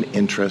same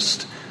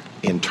interest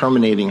in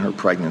terminating her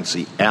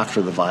pregnancy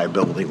after the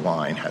viability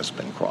line has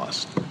been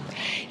crossed.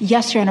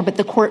 Yes, Your Honor, but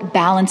the court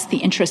balanced the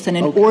interest and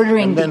in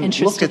ordering the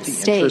interest at stake. Look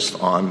at the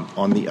interest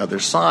on the other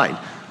side.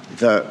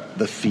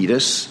 The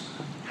fetus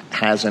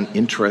has an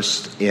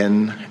interest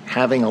in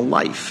having a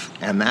life,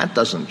 and that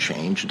doesn't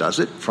change, does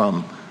it,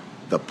 from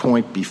the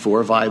point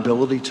before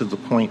viability to the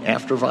point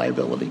after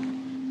viability?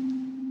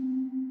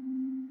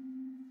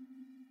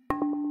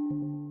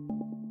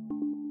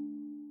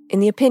 In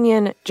the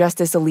opinion,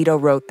 Justice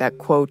Alito wrote that,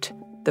 quote,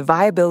 the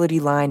viability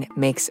line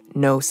makes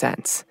no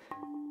sense,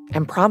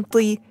 and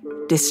promptly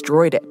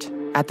destroyed it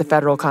at the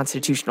federal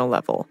constitutional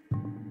level.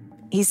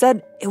 He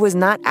said it was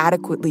not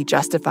adequately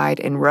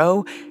justified in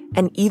Roe,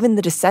 and even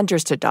the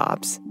dissenters to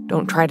Dobbs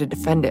don't try to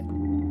defend it.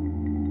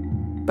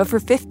 But for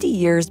 50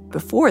 years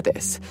before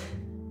this,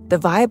 the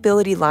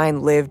viability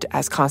line lived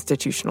as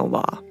constitutional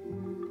law.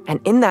 And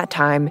in that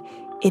time,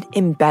 it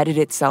embedded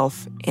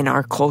itself in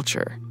our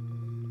culture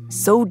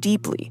so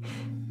deeply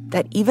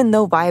that even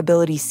though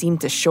viability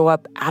seemed to show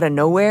up out of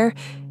nowhere,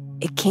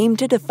 it came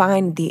to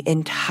define the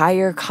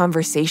entire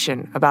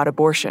conversation about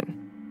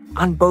abortion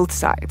on both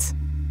sides.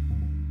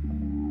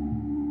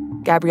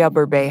 Gabrielle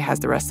Burbet has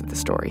the rest of the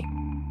story.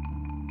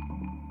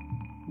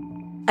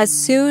 As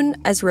soon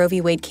as Roe v.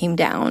 Wade came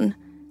down,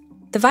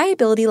 the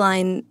viability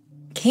line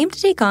came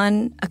to take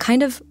on a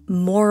kind of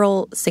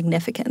moral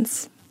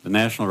significance. The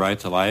National Right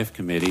to Life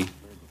Committee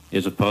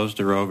is opposed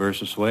to Roe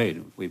versus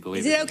Wade. We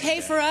believe. Is it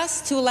okay for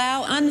us to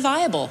allow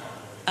unviable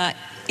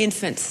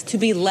infants to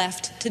be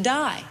left to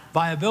die?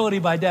 Viability,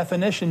 by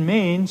definition,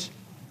 means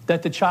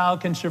that the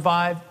child can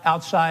survive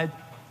outside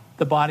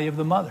the body of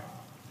the mother.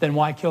 Then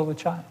why kill the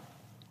child?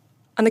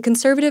 On the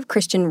conservative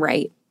Christian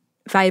right,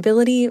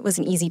 viability was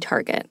an easy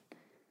target.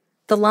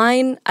 The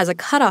line, as a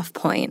cutoff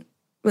point,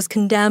 was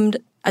condemned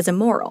as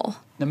immoral.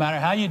 No matter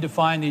how you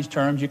define these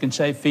terms, you can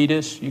say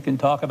fetus, you can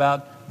talk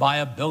about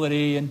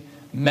viability and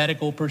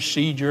medical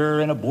procedure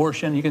and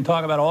abortion. You can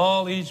talk about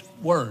all these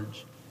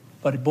words,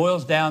 but it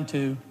boils down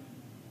to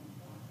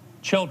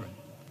children,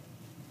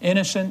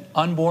 innocent,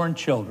 unborn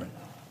children.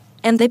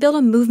 And they built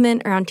a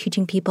movement around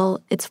teaching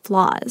people its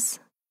flaws.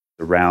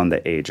 Around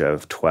the age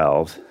of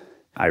 12,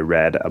 I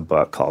read a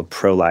book called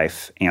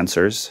Pro-Life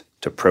Answers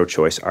to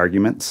Pro-Choice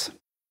Arguments.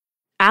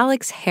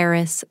 Alex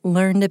Harris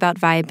learned about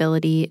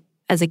viability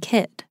as a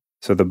kid.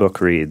 So the book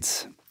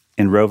reads,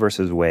 in Roe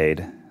versus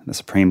Wade, the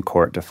Supreme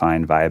Court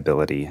defined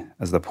viability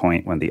as the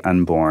point when the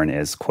unborn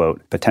is,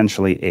 quote,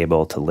 potentially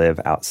able to live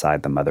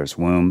outside the mother's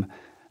womb.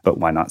 But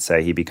why not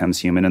say he becomes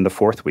human in the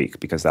 4th week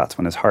because that's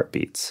when his heart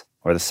beats,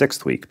 or the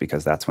 6th week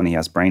because that's when he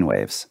has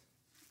brainwaves?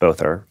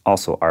 Both are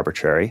also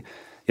arbitrary,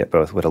 yet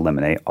both would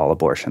eliminate all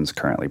abortions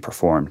currently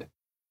performed.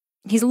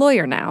 He's a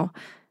lawyer now,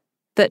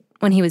 but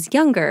when he was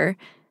younger,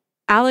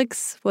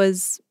 Alex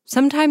was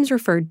sometimes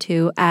referred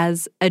to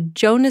as a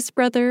Jonas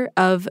brother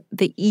of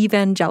the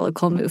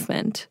evangelical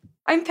movement.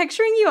 I'm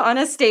picturing you on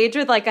a stage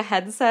with like a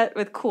headset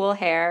with cool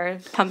hair,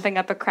 pumping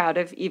up a crowd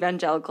of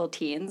evangelical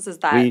teens. Is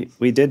that...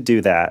 We did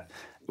do that.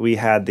 We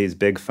had these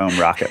big foam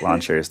rocket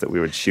launchers that we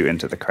would shoot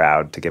into the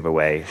crowd to give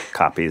away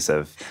copies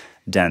of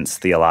dense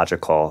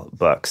theological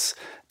books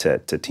to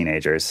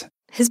teenagers.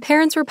 His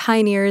parents were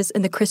pioneers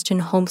in the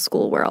Christian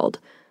homeschool world,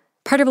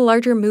 part of a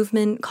larger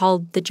movement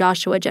called the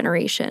Joshua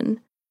Generation.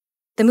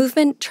 The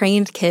movement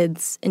trained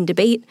kids in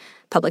debate,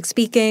 public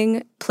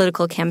speaking,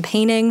 political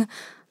campaigning,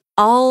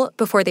 all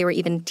before they were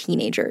even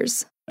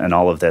teenagers. And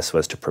all of this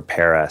was to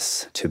prepare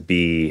us to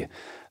be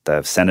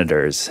the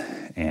senators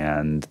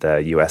and the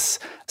U.S.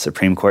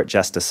 Supreme Court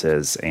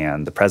justices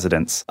and the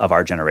presidents of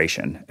our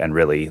generation. And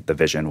really, the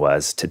vision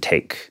was to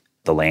take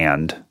the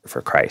land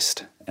for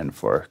Christ and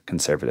for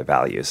conservative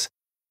values.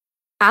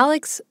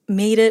 Alex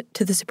made it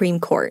to the Supreme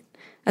Court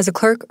as a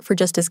clerk for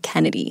Justice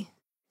Kennedy.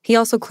 He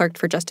also clerked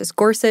for Justice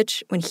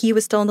Gorsuch when he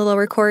was still in the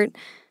lower court.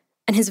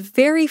 And his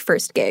very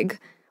first gig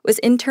was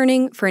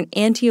interning for an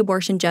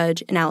anti-abortion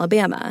judge in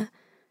Alabama,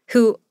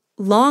 who,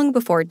 long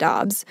before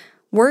Dobbs,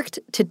 worked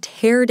to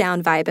tear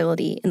down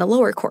viability in the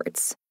lower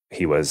courts.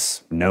 He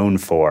was known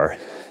for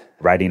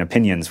writing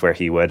opinions where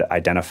he would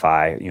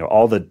identify,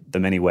 all the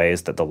many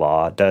ways that the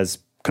law does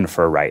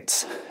confer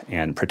rights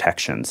and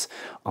protections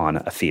on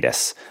a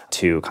fetus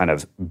to kind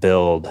of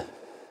build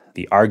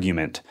the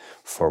argument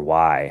for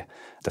why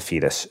the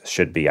fetus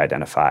should be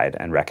identified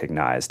and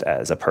recognized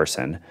as a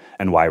person,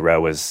 and why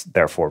Roe was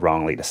therefore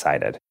wrongly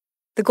decided.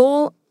 The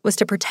goal was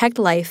to protect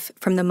life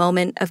from the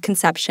moment of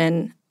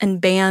conception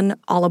and ban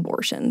all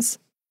abortions.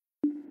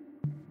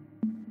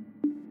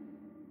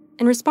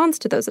 in response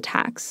to those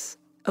attacks,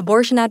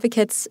 abortion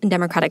advocates and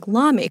Democratic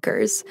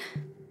lawmakers,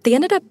 they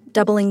ended up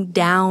doubling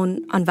down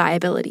on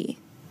viability.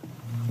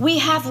 We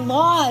have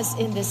laws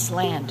in this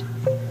land.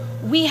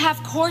 We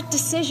have court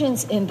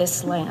decisions in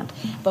this land.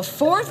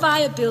 Before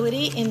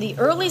viability, in the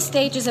early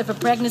stages of a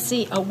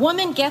pregnancy, a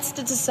woman gets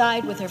to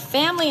decide with her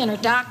family and her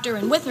doctor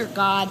and with her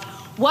God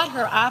what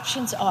her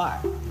options are.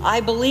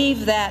 I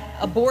believe that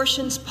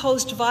abortions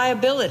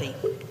post-viability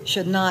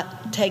should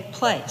not take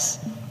place,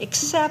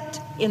 except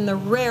in the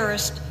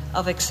rarest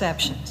of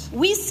exceptions.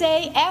 We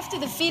say after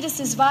the fetus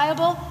is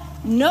viable,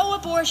 no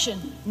abortion,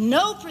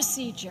 no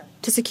procedure.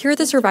 To secure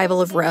the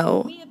survival of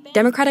Roe,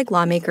 Democratic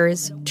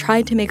lawmakers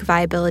tried to make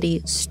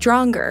viability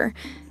stronger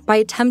by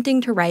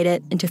attempting to write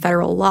it into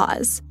federal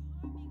laws.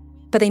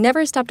 But they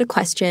never stopped to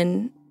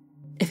question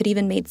if it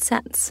even made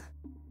sense.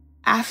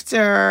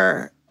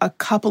 After a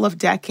couple of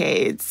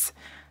decades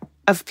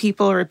of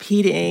people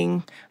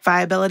repeating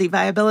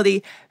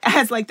viability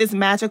as like this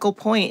magical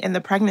point in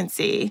the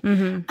pregnancy,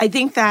 I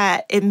think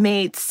that it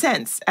made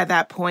sense at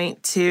that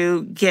point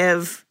to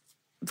give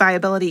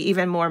viability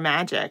even more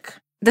magic.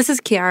 This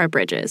is Kiara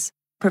Bridges,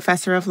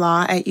 professor of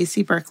law at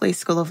UC Berkeley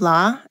School of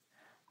Law.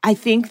 I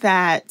think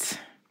that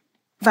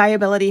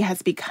viability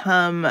has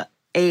become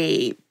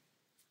a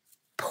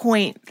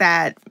point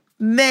that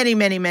many,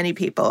 many, many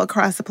people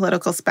across the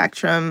political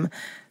spectrum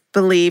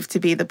believe to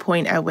be the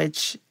point at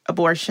which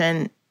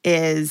abortion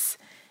is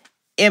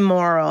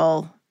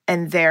immoral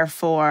and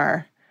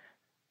therefore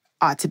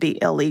ought to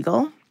be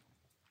illegal.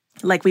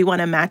 Like we want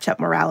to match up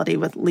morality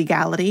with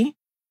legality.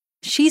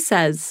 She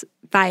says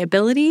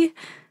viability,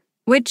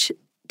 which,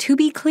 to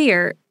be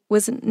clear,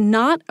 was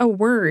not a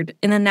word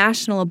in the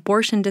national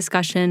abortion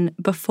discussion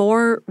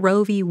before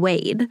Roe v.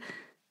 Wade,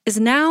 is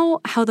now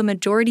how the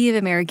majority of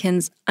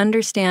Americans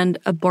understand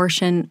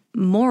abortion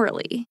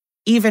morally.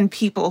 Even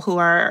people who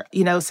are,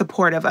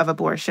 supportive of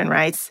abortion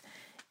rights,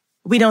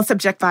 we don't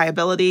subject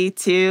viability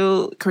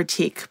to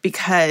critique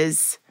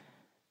because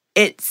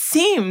it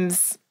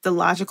seems the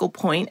logical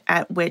point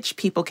at which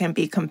people can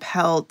be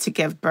compelled to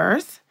give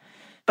birth.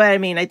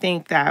 But I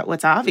think that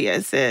what's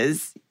obvious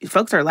is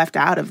folks are left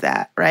out of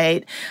that,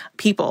 right?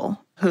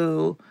 People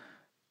who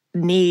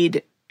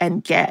need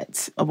and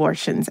get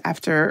abortions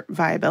after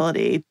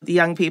viability,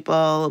 young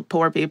people,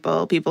 poor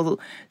people, people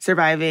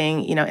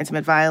surviving,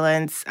 intimate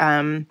violence,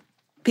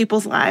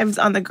 people's lives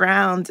on the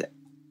ground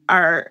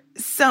are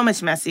so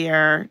much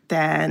messier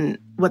than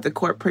what the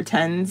court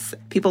pretends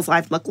people's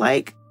lives look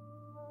like.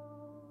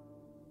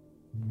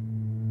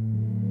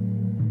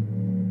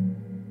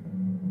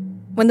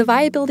 When the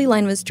viability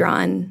line was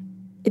drawn,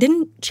 it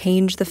didn't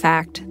change the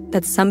fact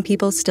that some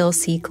people still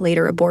seek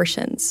later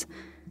abortions.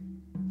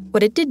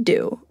 What it did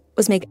do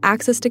was make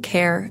access to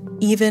care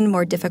even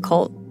more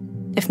difficult,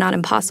 if not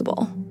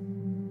impossible.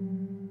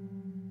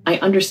 I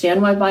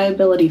understand why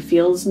viability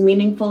feels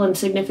meaningful and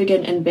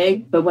significant and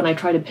big, but when I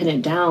try to pin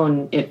it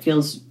down, it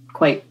feels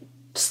quite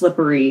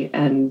slippery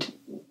and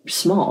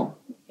small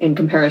in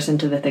comparison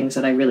to the things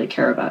that I really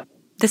care about.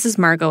 This is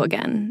Margot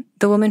again,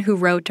 the woman who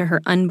wrote to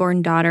her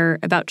unborn daughter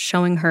about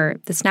showing her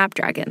the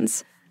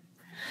snapdragons.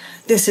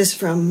 This is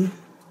from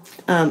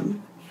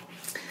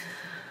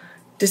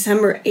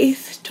December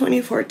 8th,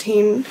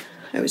 2014.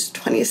 I was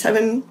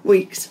 27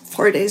 weeks,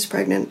 4 days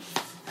pregnant.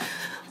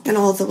 And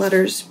all the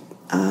letters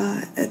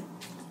at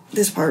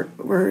this part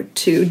were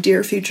to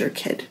Dear Future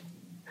Kid.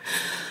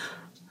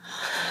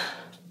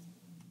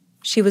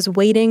 She was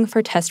waiting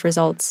for test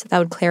results that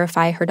would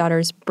clarify her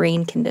daughter's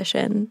brain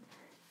condition.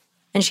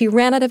 And she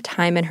ran out of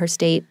time in her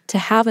state to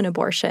have an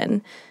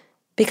abortion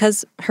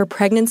because her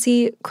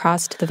pregnancy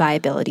crossed the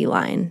viability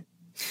line.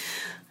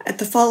 At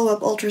the follow-up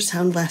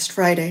ultrasound last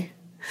Friday,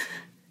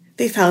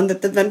 they found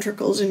that the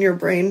ventricles in your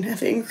brain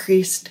have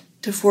increased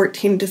to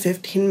 14 to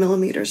 15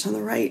 millimeters on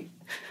the right,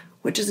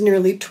 which is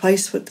nearly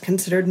twice what's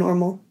considered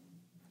normal.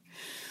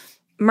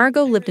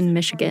 Margot lived in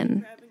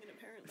Michigan.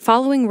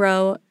 Following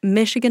Roe,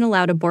 Michigan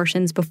allowed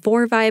abortions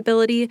before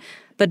viability,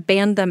 but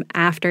banned them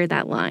after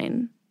that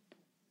line.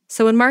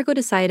 So when Margot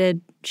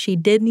decided she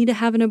did need to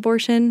have an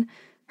abortion,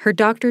 her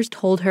doctors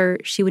told her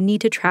she would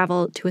need to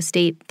travel to a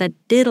state that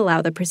did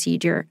allow the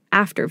procedure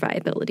after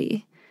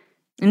viability.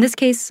 In this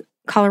case,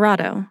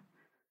 Colorado.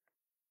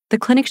 The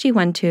clinic she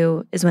went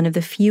to is one of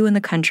the few in the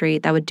country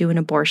that would do an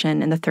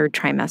abortion in the third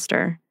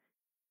trimester.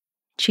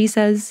 She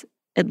says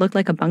it looked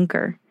like a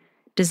bunker,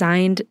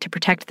 designed to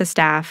protect the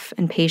staff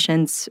and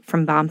patients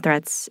from bomb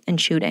threats and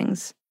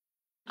shootings.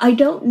 I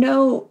don't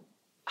know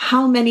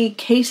how many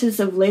cases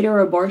of later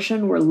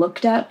abortion were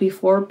looked at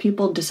before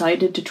people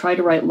decided to try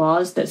to write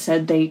laws that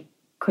said they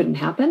couldn't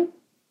happen.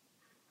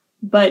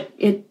 But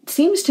it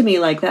seems to me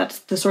like that's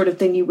the sort of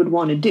thing you would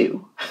want to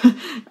do,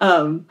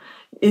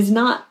 is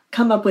not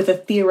come up with a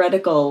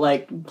theoretical,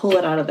 pull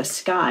it out of the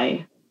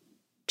sky.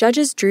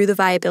 Judges drew the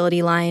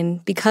viability line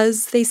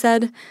because, they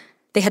said,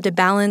 they had to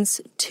balance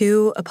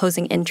two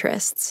opposing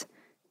interests.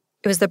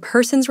 It was the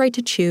person's right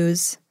to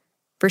choose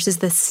versus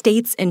the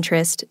state's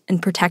interest in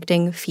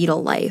protecting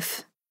fetal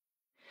life.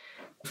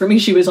 For me,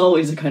 she was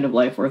always a kind of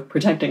life worth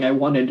protecting. I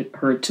wanted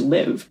her to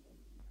live.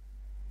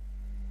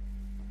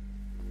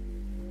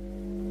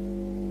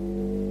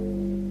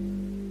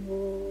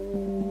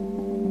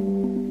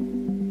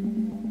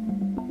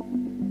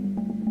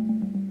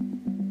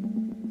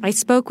 I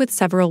spoke with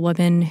several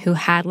women who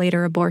had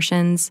later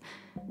abortions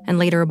and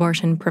later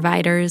abortion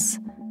providers,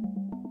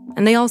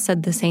 and they all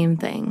said the same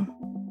thing.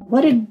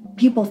 What did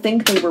people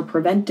think they were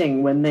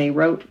preventing when they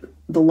wrote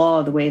the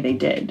law the way they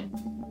did?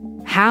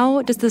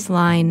 How does this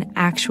line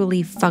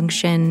actually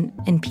function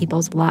in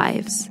people's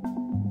lives?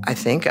 I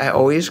think I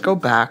always go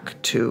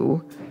back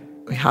to,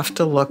 we have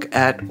to look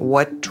at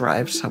what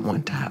drives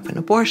someone to have an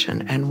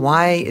abortion and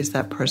why is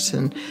that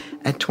person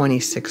at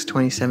 26,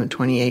 27,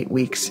 28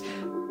 weeks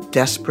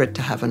desperate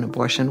to have an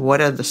abortion?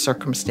 What are the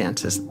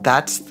circumstances?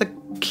 That's the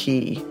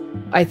key.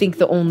 I think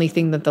the only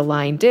thing that the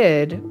line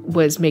did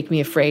was make me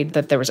afraid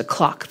that there was a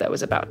clock that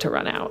was about to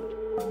run out.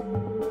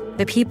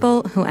 The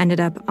people who ended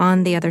up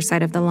on the other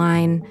side of the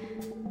line,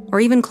 or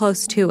even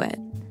close to it,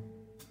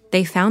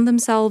 they found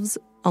themselves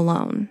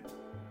alone.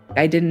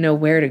 I didn't know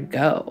where to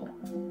go.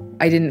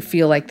 I didn't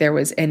feel like there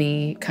was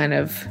any kind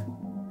of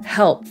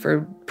help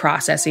for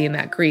processing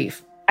that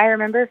grief. I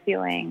remember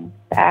feeling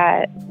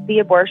that the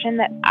abortion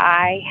that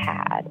I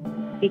had,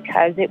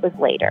 because it was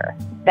later,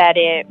 that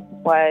it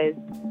was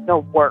the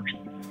worst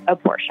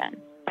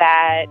abortion,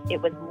 that it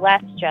was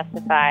less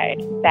justified,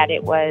 that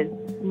it was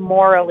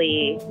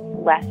morally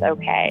less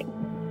okay.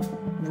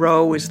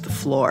 Roe is the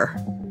floor.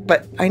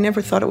 But I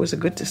never thought it was a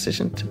good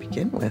decision to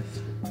begin with.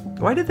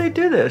 Why did they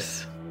do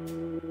this?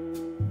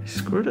 They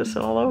screwed us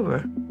all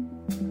over.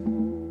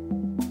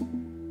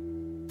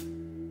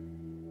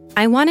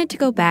 I wanted to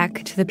go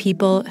back to the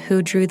people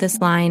who drew this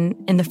line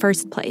in the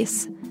first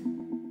place,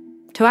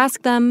 to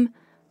ask them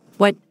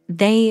what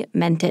they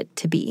meant it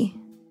to be.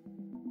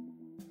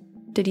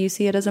 Did you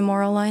see it as a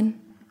moral line?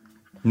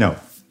 No.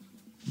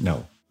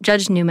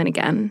 Judge Newman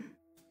again.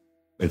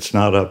 It's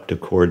not up to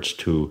courts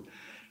to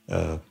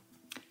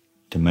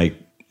make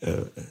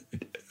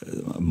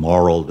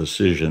moral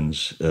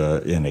decisions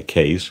in a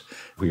case.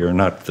 We are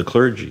not the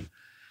clergy.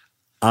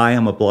 I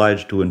am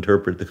obliged to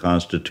interpret the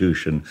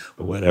Constitution.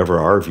 Whatever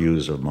our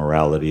views of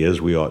morality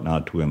is, we ought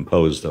not to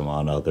impose them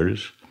on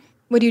others.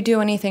 Would you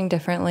do anything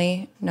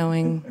differently,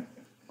 knowing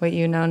what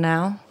you know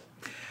now?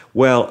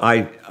 Well,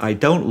 I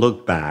don't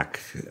look back.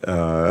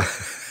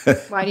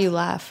 Why do you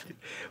laugh?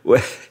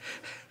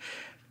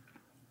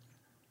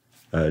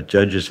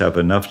 Judges have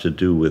enough to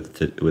do with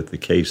the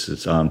case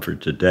that's on for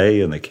today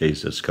and the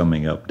case that's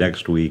coming up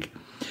next week,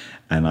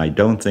 and I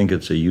don't think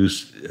it's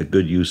a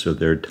good use of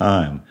their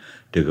time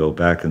to go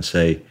back and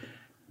say,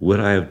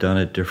 would I have done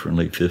it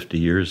differently 50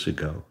 years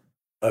ago?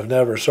 I've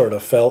never sort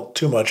of felt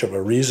too much of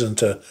a reason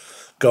to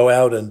go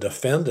out and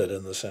defend it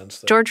in the sense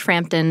that... George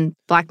Frampton,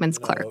 Blackmun's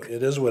clerk.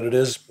 It is what it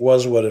is,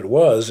 was what it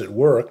was. It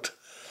worked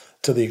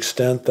to the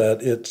extent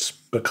that it's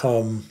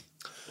become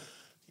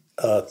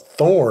a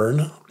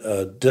thorn,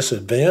 a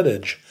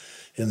disadvantage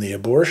in the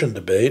abortion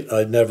debate.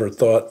 I'd never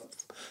thought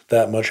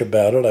that much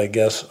about it. I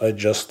guess I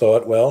just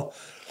thought, well,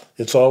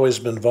 it's always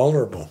been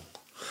vulnerable.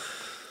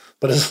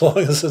 But as long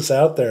as it's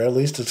out there, at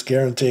least it's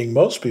guaranteeing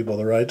most people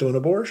the right to an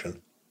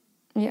abortion.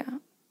 Yeah.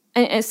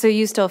 And so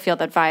you still feel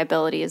that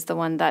viability is the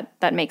one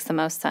that makes the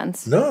most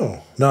sense?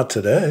 No, not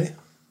today.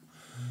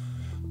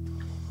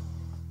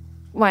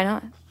 Why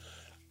not?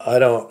 I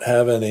don't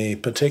have any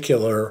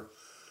particular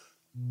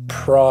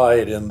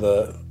pride in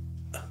the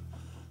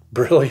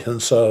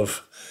brilliance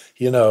of,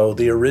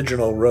 the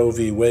original Roe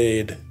v.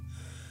 Wade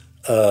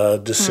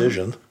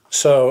decision.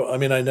 So,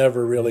 I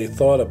never really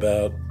thought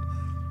about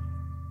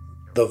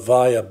the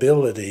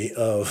viability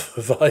of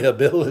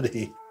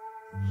viability.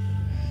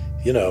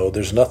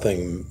 There's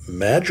nothing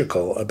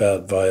magical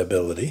about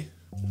viability.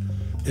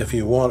 If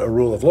you want a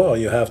rule of law,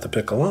 you have to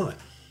pick a line.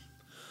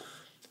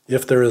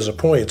 If there is a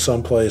point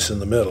someplace in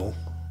the middle,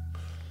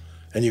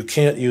 and you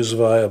can't use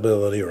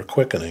viability or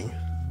quickening,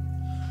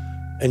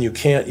 and you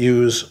can't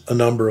use a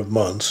number of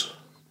months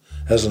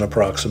as an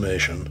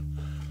approximation,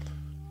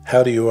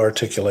 how do you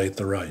articulate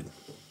the right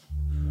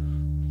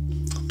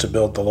to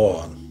build the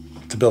law on,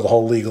 to build a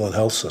whole legal and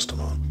health system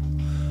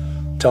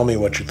on? Tell me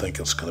what you think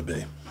it's going to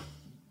be.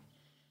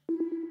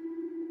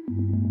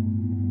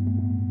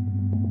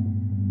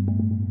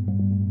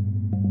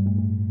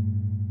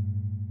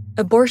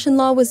 Abortion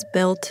law was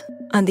built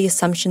on the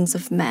assumptions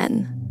of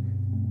men.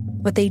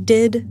 What they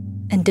did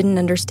and didn't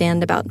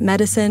understand about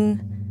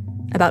medicine,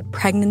 about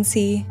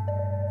pregnancy,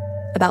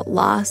 about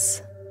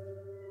loss.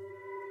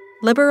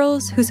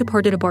 Liberals who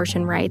supported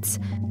abortion rights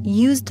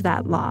used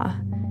that law,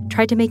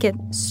 tried to make it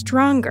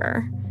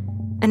stronger,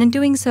 and in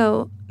doing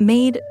so,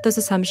 made those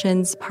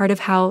assumptions part of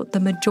how the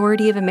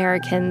majority of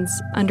Americans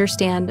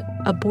understand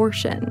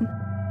abortion.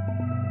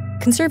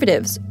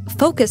 Conservatives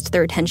focused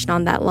their attention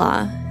on that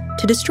law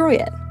to destroy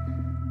it,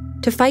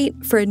 to fight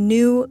for a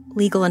new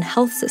legal and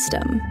health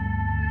system.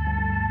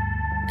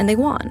 And they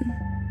won.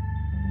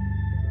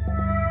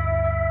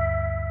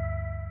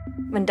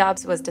 When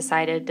Dobbs was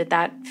decided, did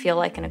that feel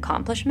like an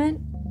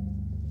accomplishment?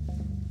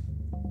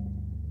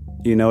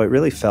 It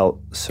really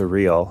felt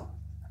surreal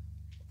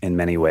in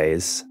many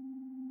ways.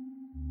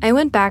 I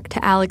went back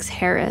to Alex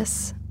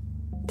Harris,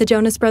 the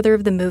Jonas brother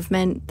of the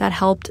movement that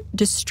helped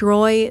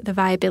destroy the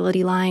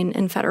viability line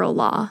in federal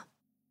law.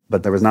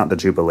 But there was not the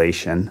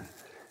jubilation.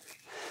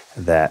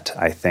 that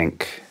I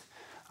think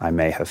I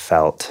may have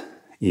felt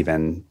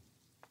even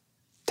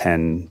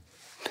 10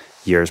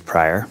 years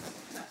prior.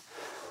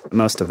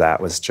 Most of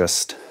that was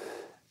just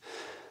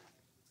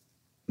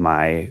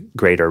my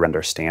greater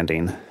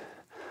understanding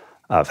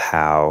of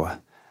how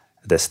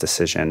this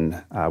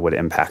decision would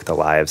impact the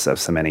lives of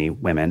so many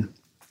women,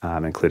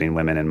 including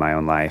women in my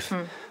own life.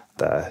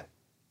 The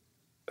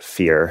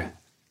fear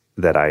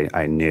that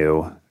I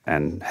knew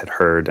and had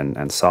heard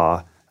and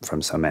saw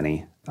from so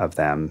many of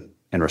them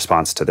in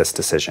response to this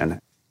decision.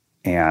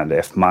 And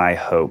if my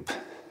hope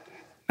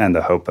and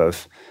the hope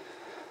of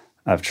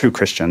true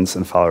Christians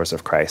and followers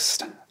of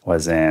Christ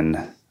was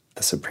in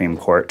the Supreme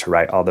Court to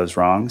right all those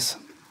wrongs,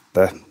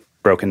 the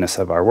brokenness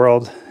of our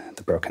world,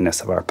 the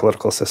brokenness of our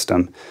political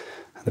system,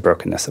 the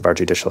brokenness of our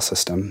judicial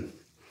system,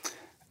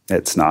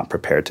 it's not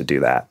prepared to do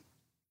that.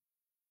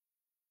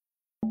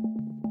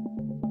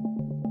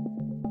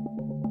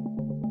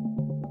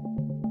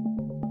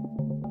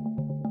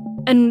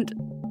 And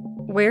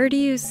where do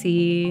you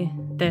see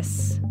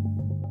this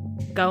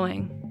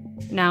going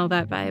now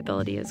that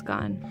viability is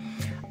gone?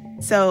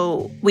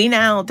 So we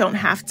now don't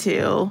have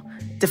to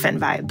defend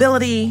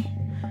viability.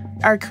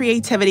 Our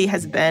creativity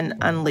has been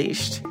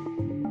unleashed.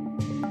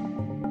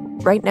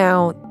 Right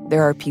now,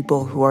 there are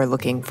people who are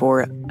looking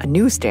for a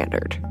new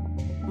standard.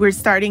 We're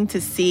starting to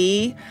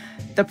see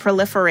the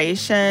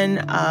proliferation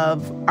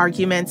of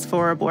arguments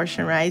for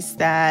abortion rights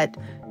that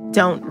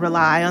don't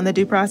rely on the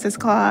Due Process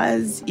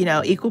Clause,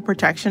 equal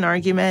protection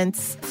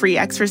arguments, free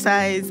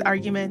exercise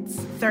arguments.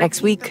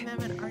 Next week,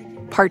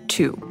 Part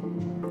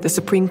 2. The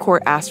Supreme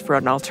Court asked for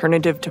an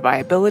alternative to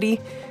viability.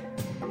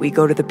 We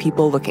go to the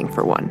people looking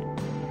for one.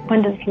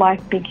 When does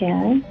life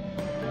begin?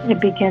 It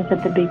begins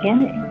at the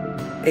beginning.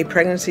 A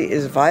pregnancy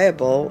is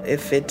viable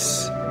if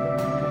it's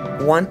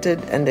wanted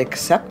and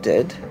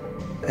accepted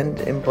and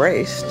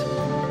embraced.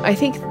 I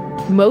think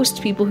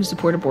most people who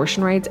support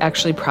abortion rights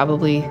actually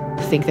probably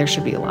think there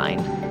should be a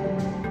line.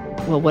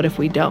 Well, what if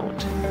we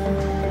don't?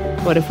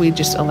 What if we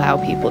just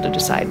allow people to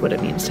decide what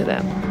it means to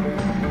them?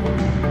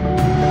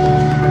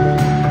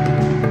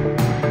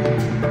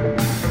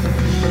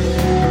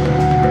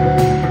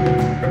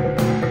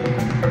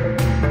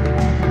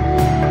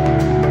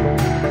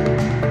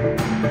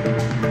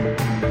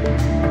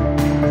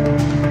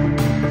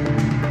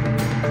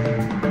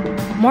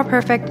 More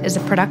Perfect is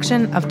a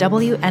production of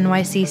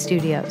WNYC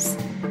Studios.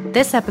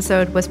 This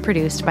episode was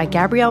produced by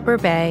Gabrielle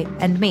Burbet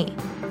and me,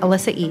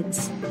 Alyssa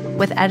Eads,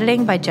 with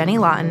editing by Jenny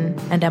Lawton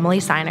and Emily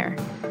Seiner.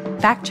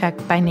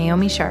 Fact-checked by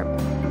Naomi Sharp.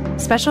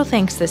 Special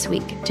thanks this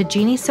week to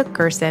Jeannie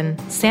Sook-Gerson,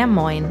 Sam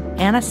Moyne,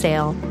 Anna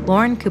Sale,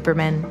 Lauren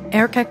Cooperman,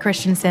 Erica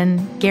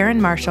Christensen,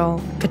 Garen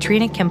Marshall,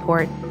 Katrina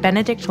Kimport,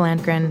 Benedict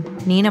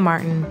Landgren, Nina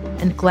Martin,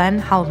 and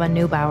Glenn Halva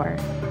Neubauer.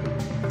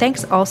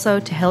 Thanks also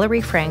to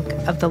Hillary Frank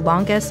of The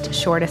Longest,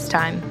 Shortest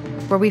Time,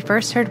 where we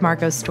first heard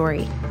Margot's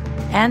story,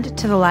 and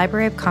to the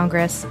Library of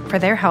Congress for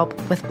their help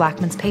with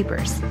Blackmun's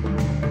papers.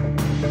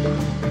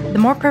 The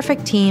More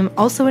Perfect team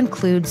also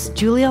includes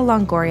Julia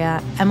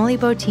Longoria, Emily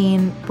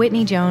Botine,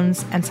 Whitney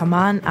Jones, and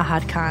Salman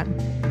Ahad Khan.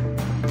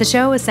 The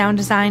show is sound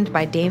designed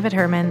by David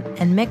Herman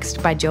and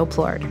mixed by Joe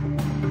Plord.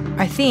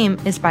 Our theme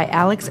is by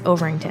Alex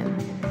Overington,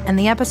 and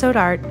the episode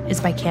art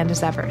is by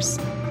Candace Evers.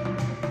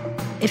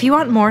 If you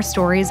want more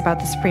stories about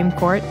the Supreme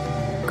Court,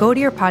 go to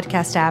your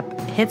podcast app,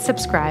 hit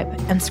subscribe,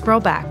 and scroll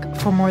back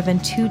for more than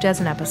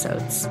 24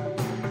 episodes.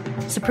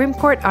 Supreme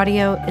Court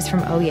audio is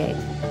from Oyez,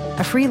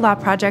 a free law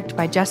project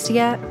by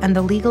Justia and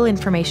the Legal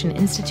Information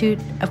Institute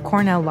of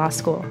Cornell Law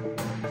School.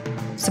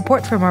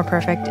 Support for More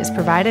Perfect is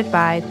provided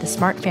by the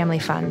Smart Family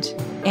Fund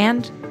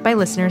and by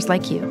listeners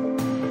like you.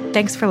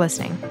 Thanks for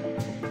listening.